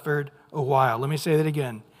have suffered a while. Let me say that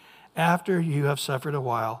again. after you have suffered a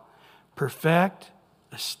while, perfect,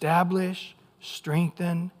 establish,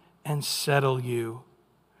 strengthen, and settle you.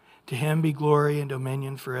 To him be glory and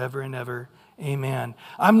dominion forever and ever. Amen.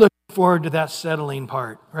 I'm looking forward to that settling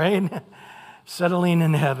part, right? Settling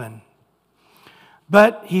in heaven.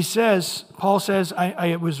 But he says, Paul says,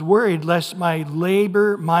 I was worried lest my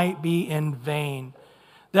labor might be in vain.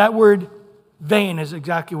 That word vain is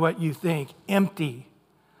exactly what you think, empty.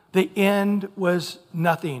 The end was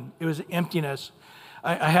nothing. It was emptiness.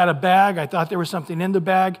 I had a bag. I thought there was something in the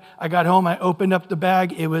bag. I got home. I opened up the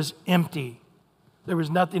bag. It was empty. There was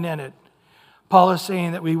nothing in it. Paul is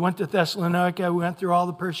saying that we went to Thessalonica. We went through all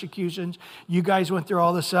the persecutions. You guys went through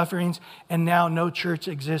all the sufferings. And now no church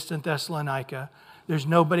exists in Thessalonica. There's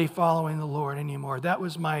nobody following the Lord anymore. That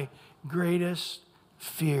was my greatest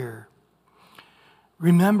fear.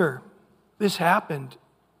 Remember, this happened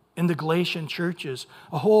in the Galatian churches,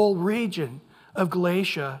 a whole region of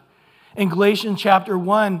Galatia. In Galatians chapter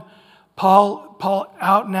 1, Paul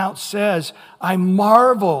out and out says, I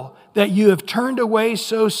marvel that you have turned away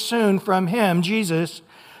so soon from him, Jesus,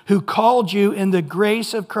 who called you in the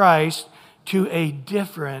grace of Christ to a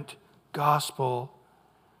different gospel,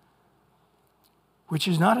 which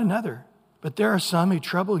is not another. But there are some who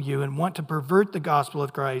trouble you and want to pervert the gospel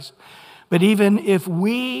of Christ. But even if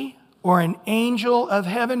we or an angel of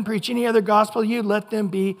heaven preach any other gospel to you, let them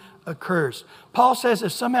be accursed. Paul says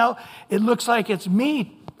if somehow it looks like it's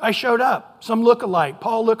me, I showed up, some look-alike,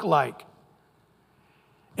 Paul look-alike.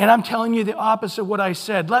 And I'm telling you the opposite of what I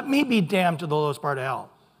said. Let me be damned to the lowest part of hell.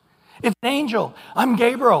 If an angel, I'm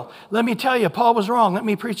Gabriel. Let me tell you, Paul was wrong. Let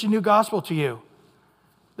me preach a new gospel to you.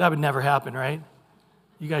 That would never happen, right?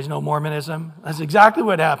 You guys know Mormonism? That's exactly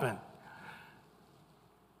what happened.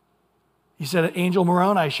 He said, Angel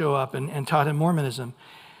Moroni show up and taught him Mormonism.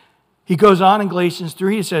 He goes on in Galatians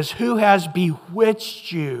 3, he says, who has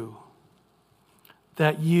bewitched you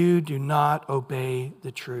that you do not obey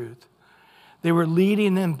the truth? They were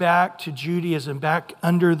leading them back to Judaism, back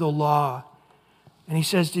under the law. And he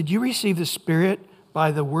says, did you receive the Spirit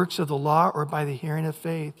by the works of the law or by the hearing of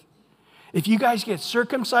faith? If you guys get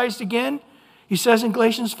circumcised again, he says in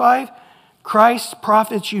Galatians 5, Christ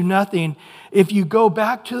profits you nothing. If you go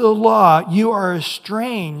back to the law, you are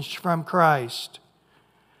estranged from Christ.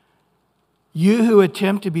 You who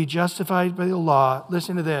attempt to be justified by the law,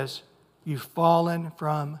 listen to this, you've fallen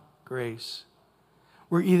from grace.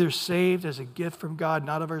 We're either saved as a gift from God,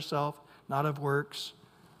 not of ourselves, not of works,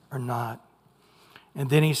 or not. And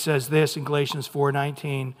then he says this in Galatians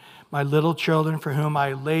 4:19, my little children for whom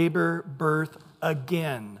I labor birth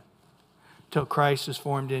again till Christ is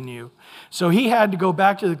formed in you. So he had to go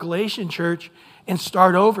back to the Galatian church and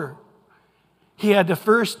start over. He had to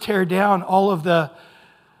first tear down all of the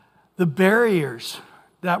barriers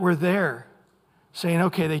that were there, saying,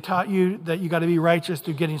 okay, they taught you that you got to be righteous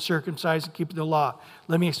through getting circumcised and keeping the law.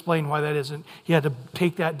 Let me explain why that isn't. He had to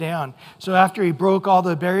take that down. So after he broke all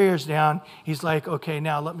the barriers down, he's like, okay,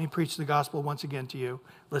 now let me preach the gospel once again to you.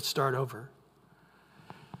 Let's start over.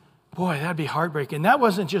 Boy, that'd be heartbreaking. That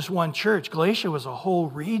wasn't just one church. Galatia was a whole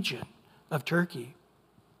region of Turkey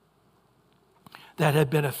that had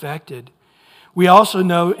been affected. We also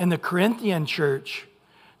know in the Corinthian church,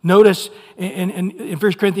 notice in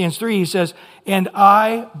 1 Corinthians 3, he says, and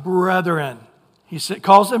I, brethren. He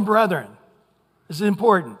calls them brethren. This is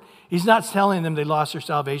important. He's not telling them they lost their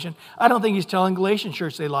salvation. I don't think he's telling Galatian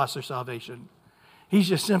church they lost their salvation. He's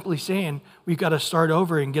just simply saying we've got to start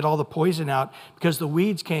over and get all the poison out because the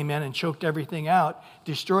weeds came in and choked everything out,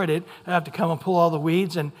 destroyed it. I have to come and pull all the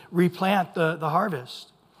weeds and replant the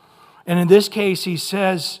harvest. And in this case, he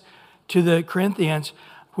says to the Corinthians,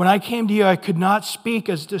 when I came to you, I could not speak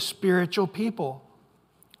as to spiritual people,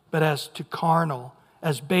 but as to carnal,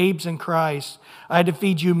 as babes in Christ. I had to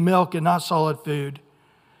feed you milk and not solid food.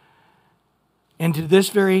 And to this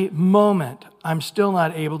very moment, I'm still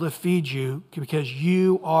not able to feed you because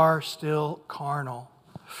you are still carnal.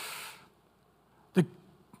 The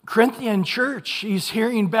Corinthian church, he's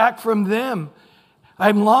hearing back from them.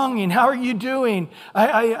 I'm longing. How are you doing?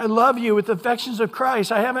 I love you with the affections of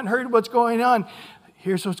Christ. I haven't heard what's going on.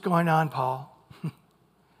 Here's what's going on, Paul.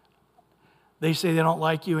 They say they don't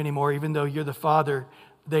like you anymore, even though you're the father.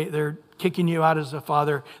 They're kicking you out as a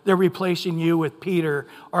father. They're replacing you with Peter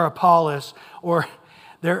or Apollos, or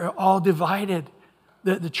they're all divided.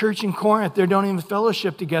 The church in Corinth, they don't even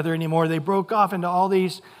fellowship together anymore. They broke off into all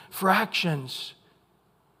these fractions.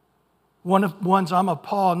 One's I'm of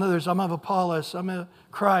Paul, another's I'm of Apollos, I'm of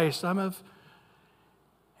Christ, I'm of...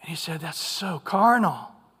 And he said, that's so carnal.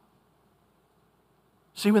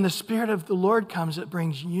 See, when the Spirit of the Lord comes, it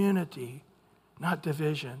brings unity, not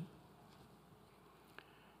division.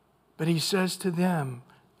 But he says to them,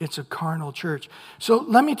 it's a carnal church. So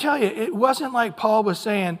let me tell you, it wasn't like Paul was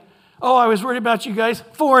saying, oh, I was worried about you guys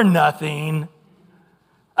for nothing.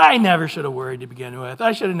 I never should have worried to begin with.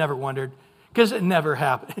 I should have never wondered, because it never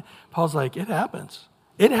happened. Paul's like, it happens.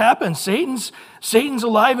 It happens. Satan's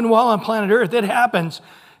alive and well on planet Earth. It happens.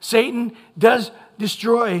 Satan does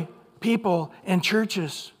destroy people and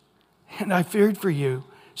churches. And I feared for you,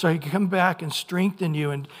 so I could come back and strengthen you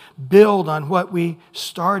and build on what we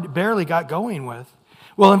barely got going with.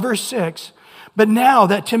 Well, in verse 6, but now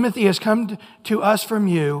that Timothy has come to us from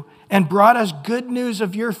you and brought us good news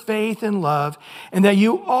of your faith and love, and that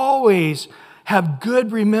you always have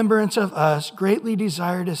good remembrance of us, greatly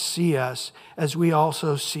desire to see us as we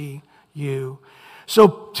also see you.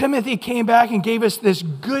 So Timothy came back and gave us this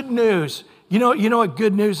good news. You know what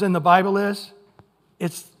good news in the Bible is?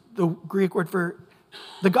 It's the Greek word for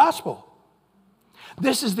the gospel.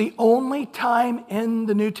 This is the only time in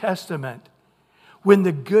the New Testament when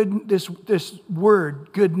this word,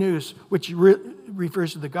 good news, which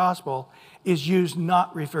refers to the gospel, is used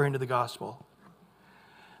not referring to the gospel.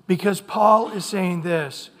 Because Paul is saying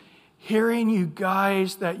this, hearing you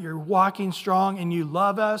guys that you're walking strong and you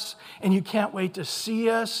love us and you can't wait to see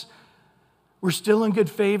us, we're still in good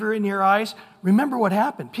favor in your eyes. Remember what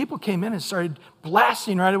happened. People came in and started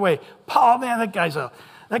blasting right away. Paul, man, that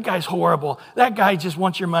guy's horrible. That guy just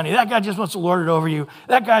wants your money. That guy just wants to lord it over you.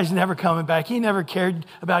 That guy's never coming back. He never cared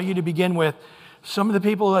about you to begin with. Some of the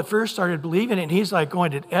people at first started believing it, and he's like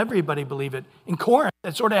going, did everybody believe it? In Corinth,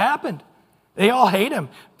 that sort of happened. They all hate him.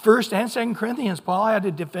 1st and 2nd Corinthians, Paul had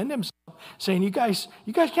to defend himself, saying, you guys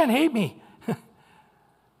can't hate me.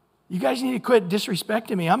 You guys need to quit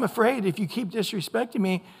disrespecting me. I'm afraid if you keep disrespecting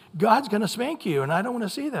me, God's going to spank you, and I don't want to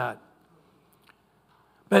see that.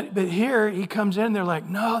 But here he comes in, they're like,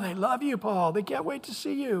 no, they love you, Paul. They can't wait to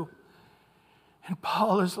see you. And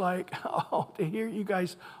Paul is like, oh, to hear you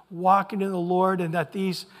guys walking in the Lord, and that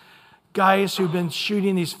these guys who've been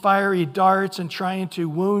shooting these fiery darts and trying to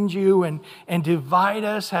wound you and divide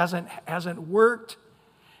us hasn't worked.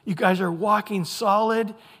 You guys are walking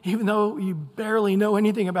solid, even though you barely know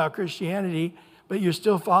anything about Christianity, but you're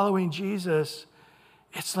still following Jesus.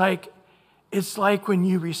 It's like when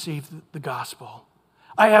you receive the gospel.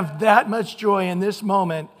 I have that much joy in this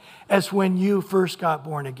moment as when you first got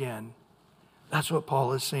born again. That's what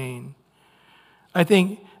Paul is saying. I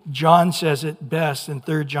think John says it best in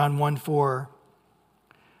 3 John 1:4.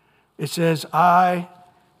 It says,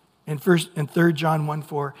 in 3 John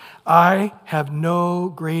 1:4, I have no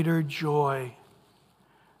greater joy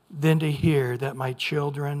than to hear that my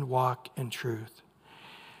children walk in truth.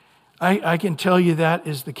 I can tell you that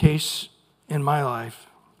is the case in my life.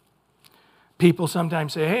 People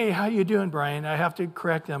sometimes say, hey, how you doing, Bryan? I have to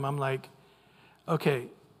correct them. I'm like, okay,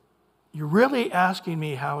 you're really asking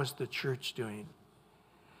me how is the church doing?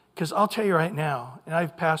 Because I'll tell you right now, and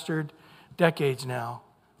I've pastored decades now,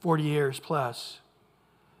 40 years plus.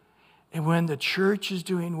 And when the church is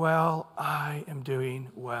doing well, I am doing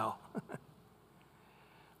well.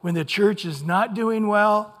 When the church is not doing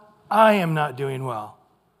well, I am not doing well.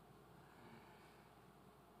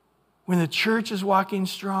 When the church is walking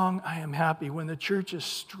strong, I am happy. When the church is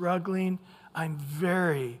struggling, I'm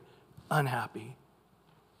very unhappy.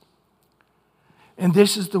 And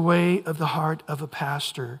this is the way of the heart of a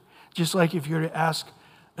pastor. Just like if you're to ask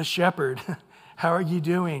a shepherd, how are you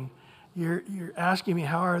doing? You're asking me,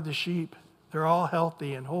 how are the sheep? They're all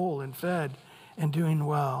healthy and whole and fed and doing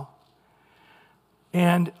well.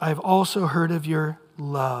 And I've also heard of your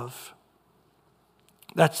love.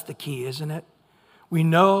 That's the key, isn't it? We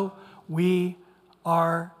know we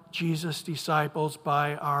are Jesus' disciples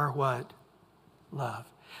by our what? Love.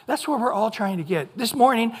 That's where we're all trying to get. This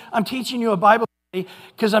morning, I'm teaching you a Bible study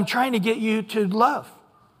because I'm trying to get you to love.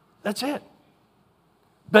 That's it.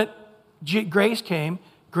 But grace came,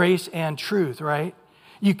 grace and truth, right?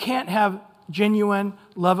 You can't have genuine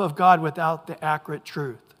love of God without the accurate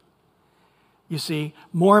truth. You see,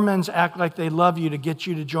 Mormons act like they love you to get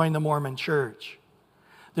you to join the Mormon church.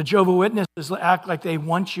 The Jehovah's Witnesses act like they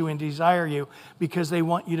want you and desire you because they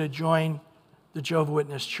want you to join the Jehovah's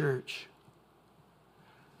Witness church.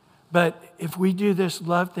 But if we do this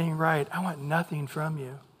love thing right, I want nothing from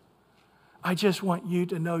you. I just want you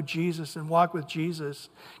to know Jesus and walk with Jesus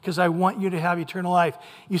because I want you to have eternal life.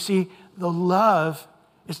 You see, the love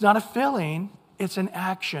is not a feeling, it's an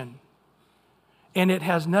action. And it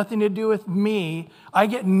has nothing to do with me. I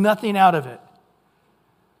get nothing out of it.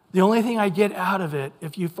 The only thing I get out of it,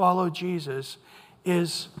 if you follow Jesus,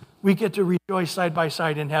 is we get to rejoice side by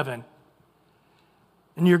side in heaven.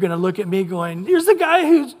 And you're going to look at me going, here's the guy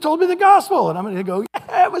who told me the gospel. And I'm going to go,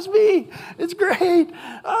 That was me. It's great.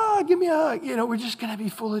 Oh, give me a hug. We're just going to be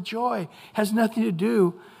full of joy. It has nothing to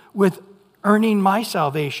do with earning my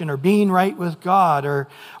salvation or being right with God, or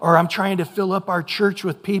I'm trying to fill up our church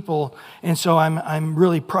with people, and so I'm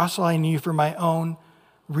really proselytizing you for my own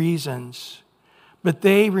reasons. But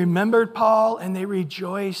they remembered Paul and they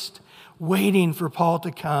rejoiced, waiting for Paul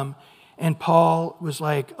to come. And Paul was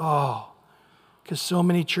like, oh, because so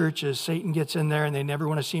many churches, Satan gets in there and they never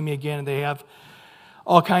want to see me again, and they have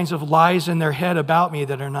all kinds of lies in their head about me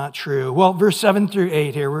that are not true. Well, verse 7 through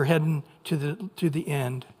 8 here, we're heading to the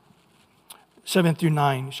end. 7 through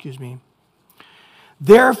 9, excuse me.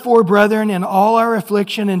 Therefore, brethren, in all our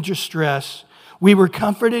affliction and distress, we were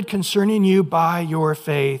comforted concerning you by your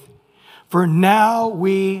faith. For now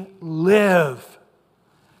we live,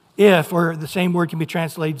 if, or the same word can be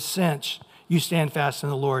translated since, you stand fast in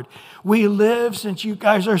the Lord. We live since you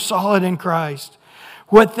guys are solid in Christ.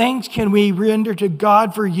 What thanks can we render to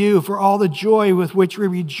God for you, for all the joy with which we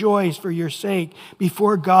rejoice for your sake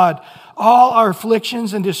before God? All our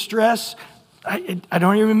afflictions and distress, I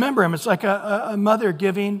don't even remember them. It's like a mother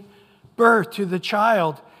giving birth to the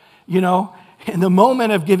child, In the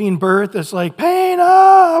moment of giving birth, it's like, pain,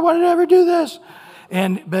 I want to never do this.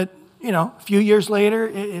 But a few years later,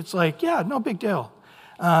 it's like, yeah, no big deal.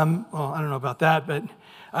 Well, I don't know about that, but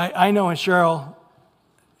I know when Cheryl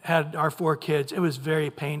had our 4 kids, it was very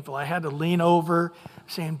painful. I had to lean over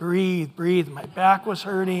saying, breathe, breathe. My back was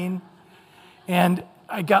hurting. And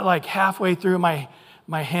I got like halfway through my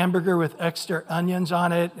hamburger with extra onions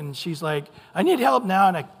on it. And she's like, I need help now.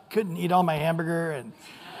 And I couldn't eat all my hamburger. And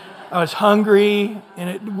I was hungry. And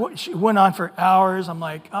it went on for hours. I'm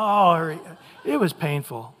like, oh, it was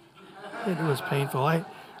painful. It was painful.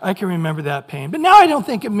 I can remember that pain. But now I don't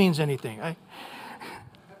think it means anything.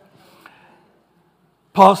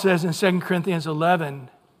 Paul says in 2 Corinthians 11,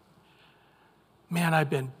 man, I've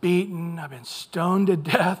been beaten, I've been stoned to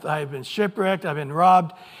death, I've been shipwrecked, I've been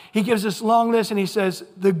robbed. He gives this long list and he says,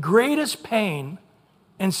 the greatest pain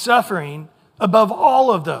and suffering above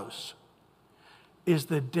all of those is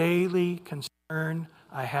the daily concern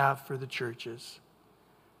I have for the churches.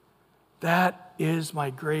 That is my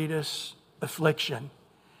greatest affliction,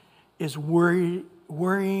 is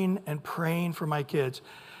worrying and praying for my kids.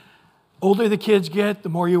 Older the kids get, the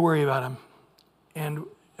more you worry about them. And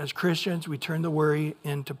as Christians, we turn the worry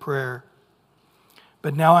into prayer.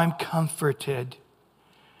 But now I'm comforted.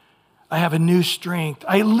 I have a new strength.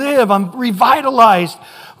 I live. I'm revitalized.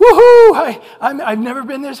 Woohoo! I've never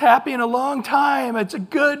been this happy in a long time. It's a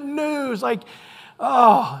good news.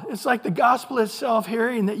 It's like the gospel itself,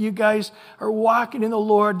 hearing that you guys are walking in the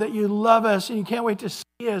Lord, that you love us and you can't wait to see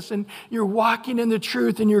us, and you're walking in the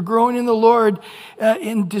truth and you're growing in the Lord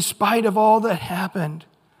in despite of all that happened.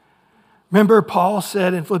 Remember, Paul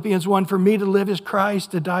said in Philippians 1, for me to live is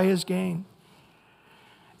Christ, to die is gain.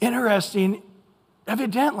 Interesting,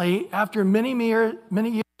 evidently, after many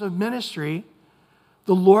years of ministry,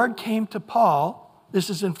 the Lord came to Paul,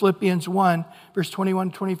 this is in Philippians 1, verse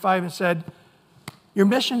 21 to 25, and said, your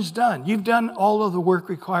mission's done. You've done all of the work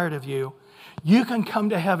required of you. You can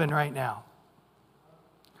come to heaven right now.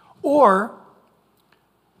 Or,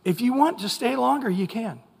 if you want to stay longer, you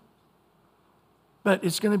can. But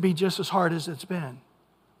it's going to be just as hard as it's been.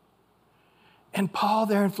 And Paul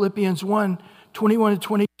there in Philippians 1, 21 to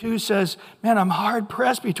 22 says, man, I'm hard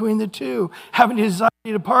pressed between the two, having a desire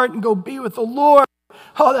to depart and go be with the Lord.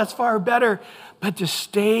 Oh, that's far better. But to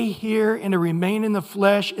stay here and to remain in the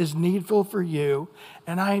flesh is needful for you.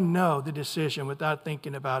 And I know the decision without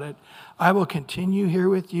thinking about it. I will continue here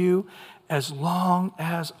with you as long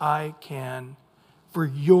as I can for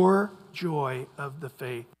your joy of the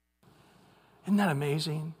faith. Isn't that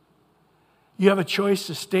amazing? You have a choice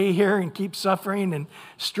to stay here and keep suffering and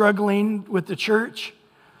struggling with the church,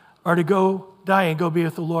 or to go die and go be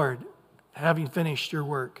with the Lord, having finished your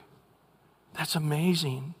work. That's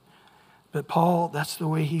amazing. But Paul, that's the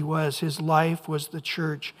way he was. His life was the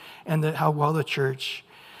church, and how well the church.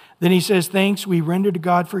 Then he says, thanks we render to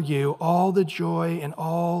God for you, all the joy and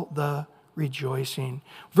all the rejoicing.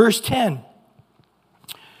 Verse 10,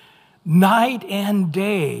 night and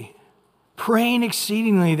day, praying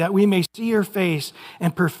exceedingly that we may see your face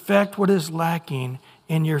and perfect what is lacking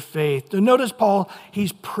in your faith. So notice Paul,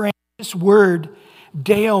 he's praying. This word,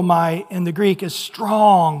 deomai in the Greek, is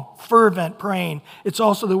strong, fervent praying. It's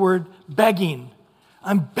also the word begging.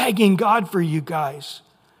 I'm begging God for you guys.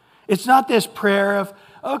 It's not this prayer of,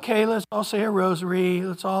 okay, let's all say a rosary.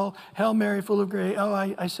 Let's all, Hail Mary, full of grace. Oh,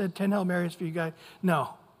 I said 10 Hail Marys for you guys.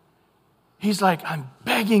 No. He's like, I'm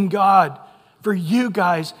begging God for you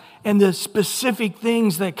guys and the specific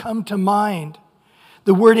things that come to mind.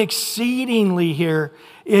 The word exceedingly here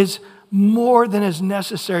is more than is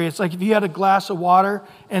necessary. It's like if you had a glass of water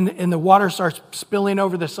and the water starts spilling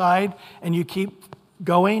over the side and you keep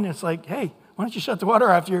going, it's like, hey, why don't you shut the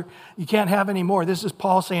water off? You can't have any more. This is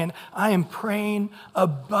Paul saying, I am praying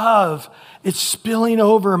above. It's spilling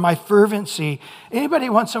over my fervency. Anybody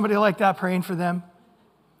want somebody like that praying for them?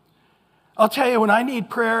 I'll tell you, when I need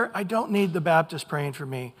prayer, I don't need the Baptist praying for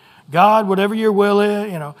me. God, whatever your will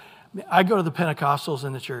is, I go to the Pentecostals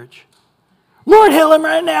in the church. Lord, heal him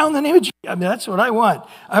right now in the name of Jesus. I mean, that's what I want.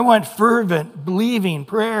 I want fervent, believing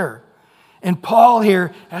prayer. And Paul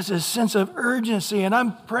here has a sense of urgency, and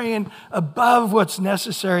I'm praying above what's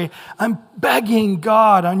necessary. I'm begging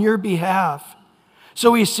God on your behalf.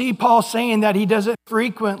 So we see Paul saying that he does it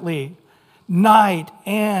frequently, night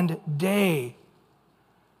and day,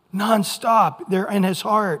 nonstop. They're in his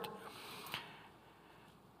heart.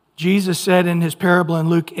 Jesus said in his parable in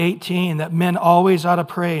Luke 18 that men always ought to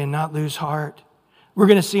pray and not lose heart. We're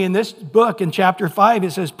going to see in this book, in chapter 5,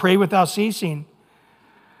 it says, pray without ceasing.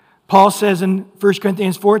 Paul says in 1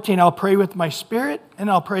 Corinthians 14, I'll pray with my spirit and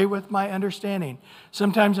I'll pray with my understanding.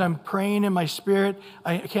 Sometimes I'm praying in my spirit.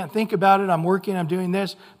 I can't think about it. I'm working, I'm doing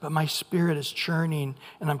this, but my spirit is churning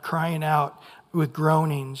and I'm crying out with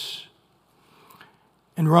groanings.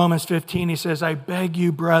 In Romans 15, he says, I beg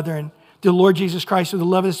you, brethren, the Lord Jesus Christ, with the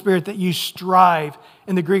love of the Spirit, that you strive.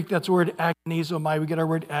 In the Greek, that's the word agonizomai. We get our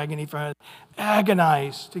word agony from it.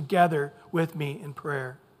 Agonize together with me in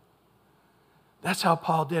prayer. That's how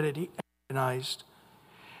Paul did it. He agonized.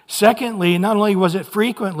 Secondly, not only was it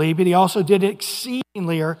frequently, but he also did it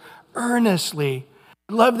exceedingly or earnestly.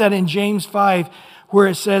 I love that in James 5, where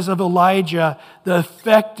it says of Elijah, the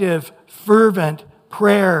effective, fervent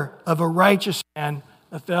prayer of a righteous man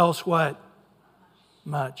avails what?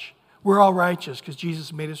 Much. We're all righteous because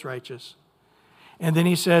Jesus made us righteous. And then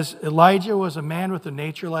he says, Elijah was a man with a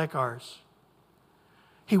nature like ours.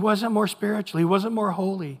 He wasn't more spiritual. He wasn't more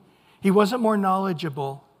holy. He wasn't more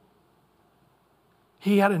knowledgeable.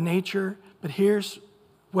 He had a nature, but here's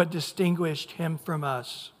what distinguished him from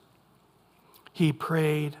us. He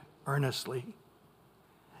prayed earnestly.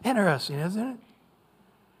 Interesting, isn't it?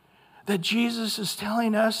 That Jesus is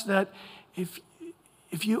telling us that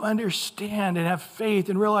if you understand and have faith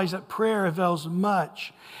and realize that prayer avails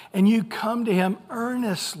much, and you come to him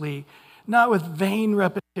earnestly, not with vain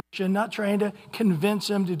repetition, not trying to convince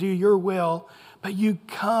him to do your will, but you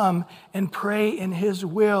come and pray in his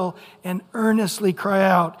will and earnestly cry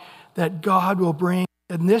out that God will bring,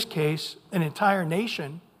 in this case, an entire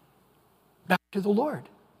nation back to the Lord.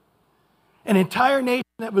 An entire nation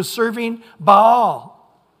that was serving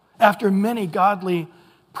Baal after many godly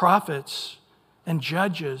prophets and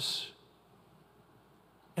judges.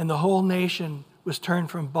 And the whole nation was turned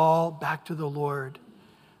from Baal back to the Lord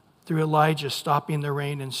through Elijah stopping the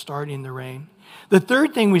rain and starting the rain. The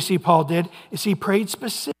third thing we see Paul did is he prayed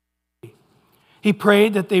specifically. He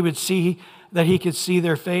prayed that they would see, that he could see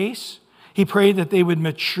their face. He prayed that they would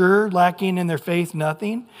mature, lacking in their faith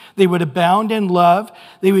nothing. They would abound in love.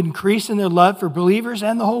 They would increase in their love for believers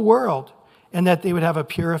and the whole world, and that they would have a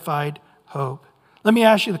purified hope. Let me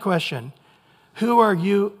ask you the question. Who are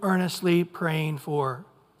you earnestly praying for?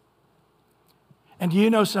 And do you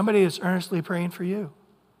know somebody that's earnestly praying for you?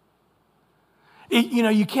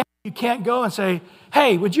 You can't go and say,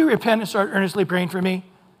 hey, would you repent and start earnestly praying for me?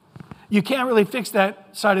 You can't really fix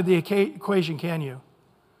that side of the equation, can you?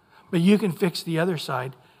 But you can fix the other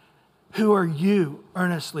side. Who are you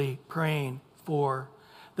earnestly praying for?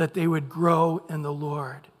 That they would grow in the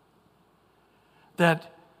Lord.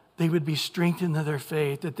 That they would be strengthened in their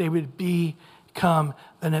faith. That they would become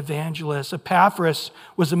an evangelist. Epaphras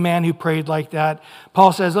was a man who prayed like that.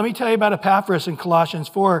 Paul says, let me tell you about Epaphras in Colossians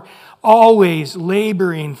 4. Always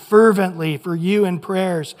laboring fervently for you in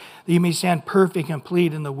prayers, that you may stand perfect and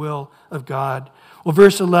complete in the will of God. Well,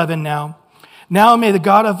 verse 11 now. Now may the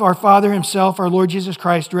God of our Father himself, our Lord Jesus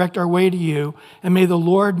Christ, direct our way to you, and may the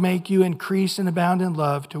Lord make you increase and abound in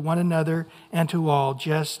love to one another and to all,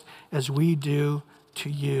 just as we do to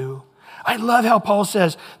you. I love how Paul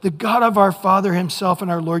says, the God of our Father himself and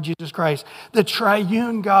our Lord Jesus Christ, the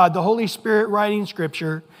triune God, the Holy Spirit writing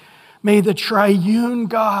Scripture, may the triune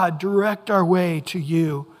God direct our way to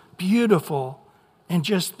you. Beautiful. And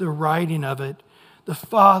just the writing of it. The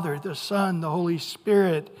Father, the Son, the Holy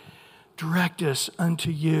Spirit direct us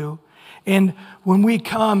unto you. And when we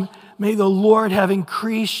come, may the Lord have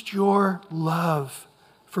increased your love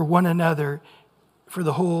for one another, for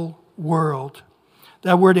the whole world.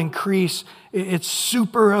 That word increase, it's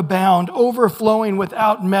superabound, overflowing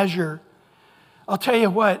without measure. I'll tell you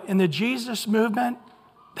what, in the Jesus movement,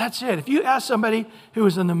 That's it. If you ask somebody who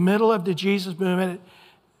was in the middle of the Jesus movement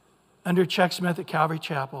under Chuck Smith at Calvary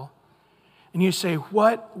Chapel, and you say,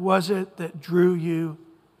 what was it that drew you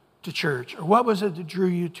to church? Or what was it that drew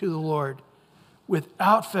you to the Lord?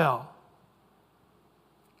 Without fail,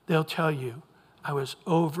 they'll tell you, I was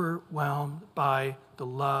overwhelmed by the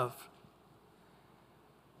love.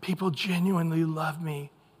 People genuinely loved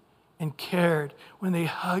me and cared. When they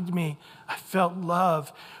hugged me, I felt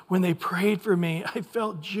love. When they prayed for me, I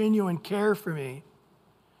felt genuine care for me.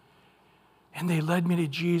 And they led me to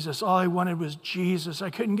Jesus. All I wanted was Jesus. I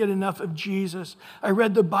couldn't get enough of Jesus. I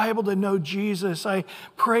read the Bible to know Jesus. I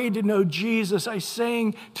prayed to know Jesus. I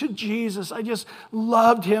sang to Jesus. I just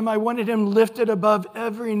loved him. I wanted him lifted above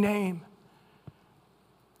every name.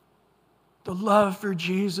 The love for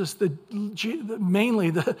Jesus, mainly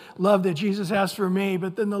the love that Jesus has for me,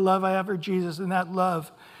 but then the love I have for Jesus, and that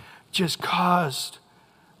love just caused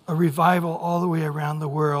a revival all the way around the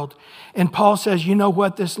world. And Paul says, you know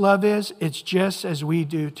what this love is? It's just as we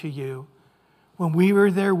do to you. When we were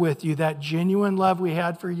there with you, that genuine love we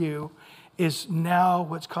had for you is now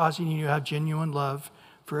what's causing you to have genuine love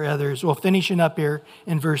for others. Well, finishing up here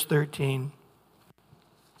in verse 13.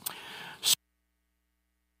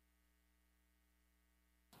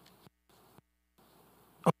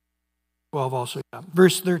 12 also, yeah.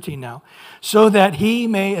 Verse 13 now. So that he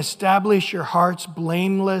may establish your hearts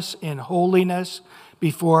blameless in holiness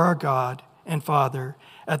before our God and Father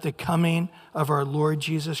at the coming of our Lord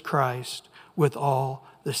Jesus Christ with all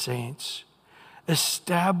the saints.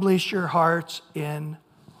 Establish your hearts in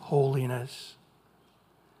holiness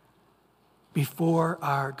before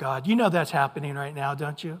our God. You know that's happening right now,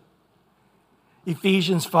 don't you?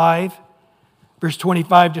 Ephesians 5, verse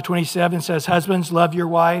 25 to 27 says, husbands, love your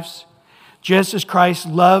wives, just as Christ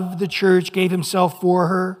loved the church, gave himself for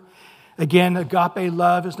her. Again, agape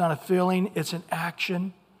love is not a feeling, it's an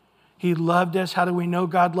action. He loved us. How do we know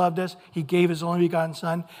God loved us? He gave his only begotten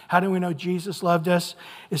Son. How do we know Jesus loved us?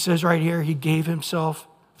 It says right here, he gave himself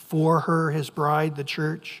for her, his bride, the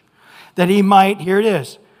church, that he might, here it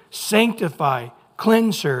is, sanctify,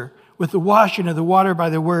 cleanse her with the washing of the water by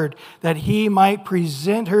the word, that he might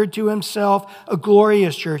present her to himself a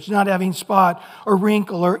glorious church, not having spot or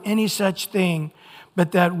wrinkle or any such thing,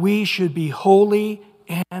 but that we should be holy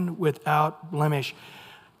and without blemish.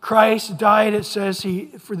 Christ died, it says,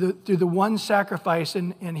 through the one sacrifice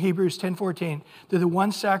in Hebrews 10:14, through the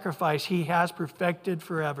one sacrifice he has perfected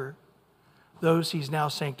forever those he's now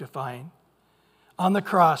sanctifying. On the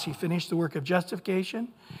cross, he finished the work of justification.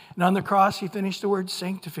 And on the cross, he finished the word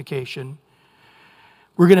sanctification.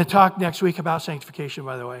 We're going to talk next week about sanctification,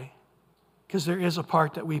 by the way, because there is a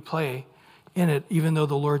part that we play in it, even though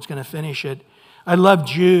the Lord's going to finish it. I love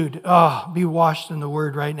Jude. Oh, be washed in the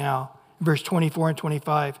word right now. Verse 24 and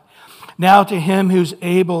 25. Now to him who's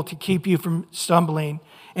able to keep you from stumbling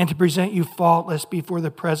and to present you faultless before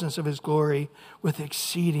the presence of his glory with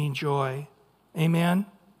exceeding joy. Amen.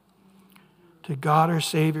 To God our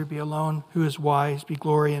Savior be alone, who is wise, be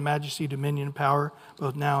glory and majesty, dominion and power,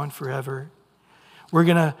 both now and forever. We're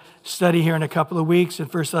going to study here in a couple of weeks in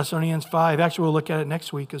 1 Thessalonians 5. Actually, we'll look at it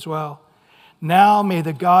next week as well. Now may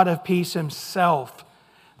the God of peace himself,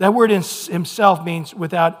 that word himself means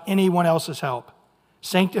without anyone else's help,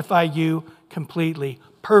 sanctify you completely,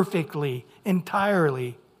 perfectly,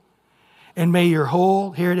 entirely. And may your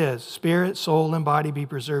whole, here it is, spirit, soul, and body be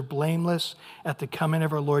preserved blameless at the coming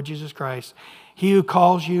of our Lord Jesus Christ. He who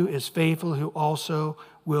calls you is faithful, who also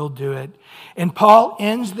will do it. And Paul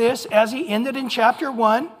ends this as he ended in chapter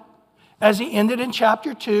 1, as he ended in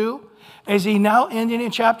chapter 2, as he now ended in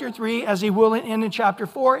chapter 3, as he will end in chapter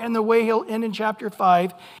 4, and the way he'll end in chapter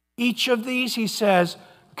 5. Each of these, he says,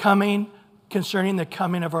 concerning the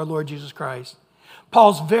coming of our Lord Jesus Christ.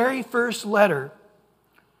 Paul's very first letter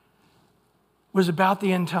was about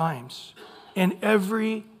the end times. And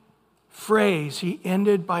every phrase he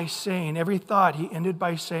ended by saying, every thought he ended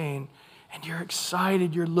by saying, and you're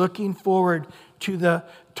excited, you're looking forward to the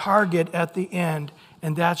target at the end,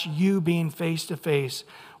 and that's you being face to face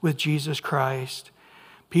with Jesus Christ.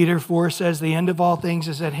 Peter 4 says, the end of all things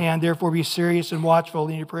is at hand, therefore be serious and watchful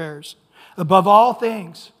in your prayers. Above all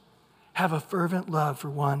things, have a fervent love for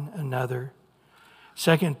one another.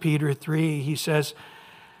 2 Peter 3, he says,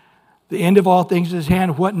 the end of all things is at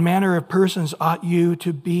hand. What manner of persons ought you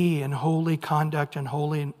to be in holy conduct and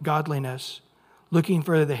holy godliness, looking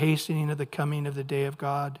for the hastening of the coming of the day of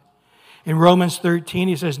God? In Romans 13,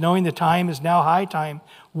 he says, knowing the time is now high time,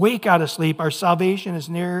 wake out of sleep. Our salvation is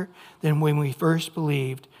nearer than when we first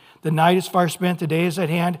believed. The night is far spent, the day is at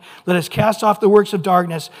hand. Let us cast off the works of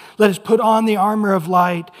darkness. Let us put on the armor of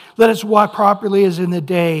light. Let us walk properly as in the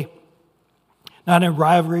day, not in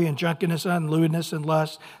rivalry and drunkenness and lewdness and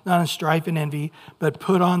lust, not in strife and envy, but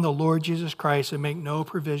put on the Lord Jesus Christ and make no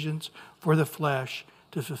provisions for the flesh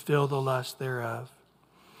to fulfill the lust thereof.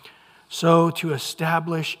 So to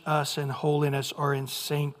establish us in holiness or in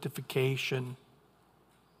sanctification.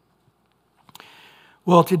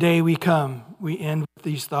 Well, today we end with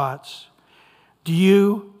these thoughts. Do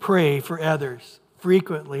you pray for others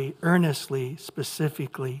frequently, earnestly,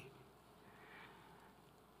 specifically?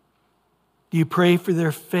 Do you pray for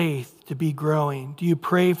their faith to be growing? Do you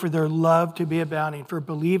pray for their love to be abounding, for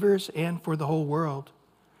believers and for the whole world?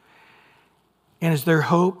 And is their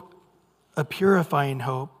hope a purifying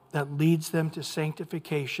hope that leads them to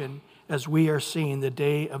sanctification as we are seeing the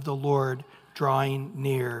day of the Lord drawing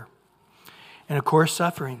near? And of course,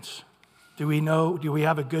 sufferings. Do we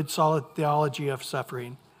have a good solid theology of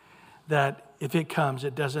suffering? That if it comes,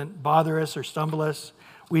 it doesn't bother us or stumble us.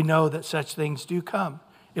 We know that such things do come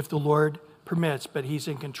if the Lord permits, but He's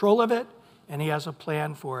in control of it and He has a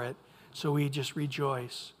plan for it. So we just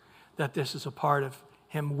rejoice that this is a part of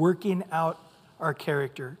Him working out our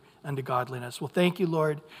character unto godliness. Well, thank you,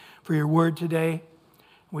 Lord, for your word today.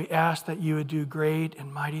 We ask that you would do great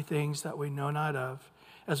and mighty things that we know not of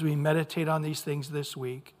as we meditate on these things this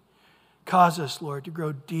week. Cause us, Lord, to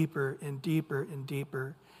grow deeper and deeper and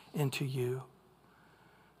deeper into you.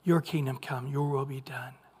 Your kingdom come, your will be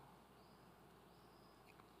done.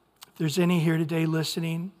 If there's any here today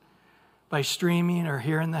listening by streaming or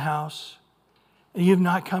here in the house, and you've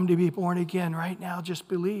not come to be born again right now, just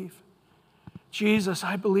believe. Jesus,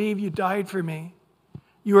 I believe you died for me.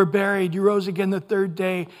 You were buried. You rose again the third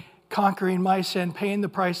day, conquering my sin, paying the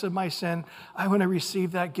price of my sin. I want to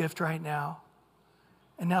receive that gift right now.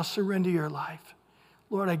 And now surrender your life.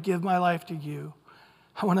 Lord, I give my life to you.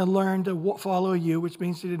 I want to learn to follow you, which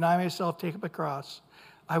means to deny myself, take up a cross.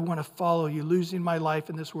 I want to follow you, losing my life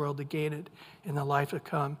in this world to gain it in the life to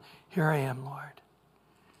come. Here I am, Lord.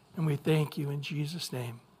 And we thank you in Jesus'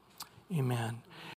 name. Amen.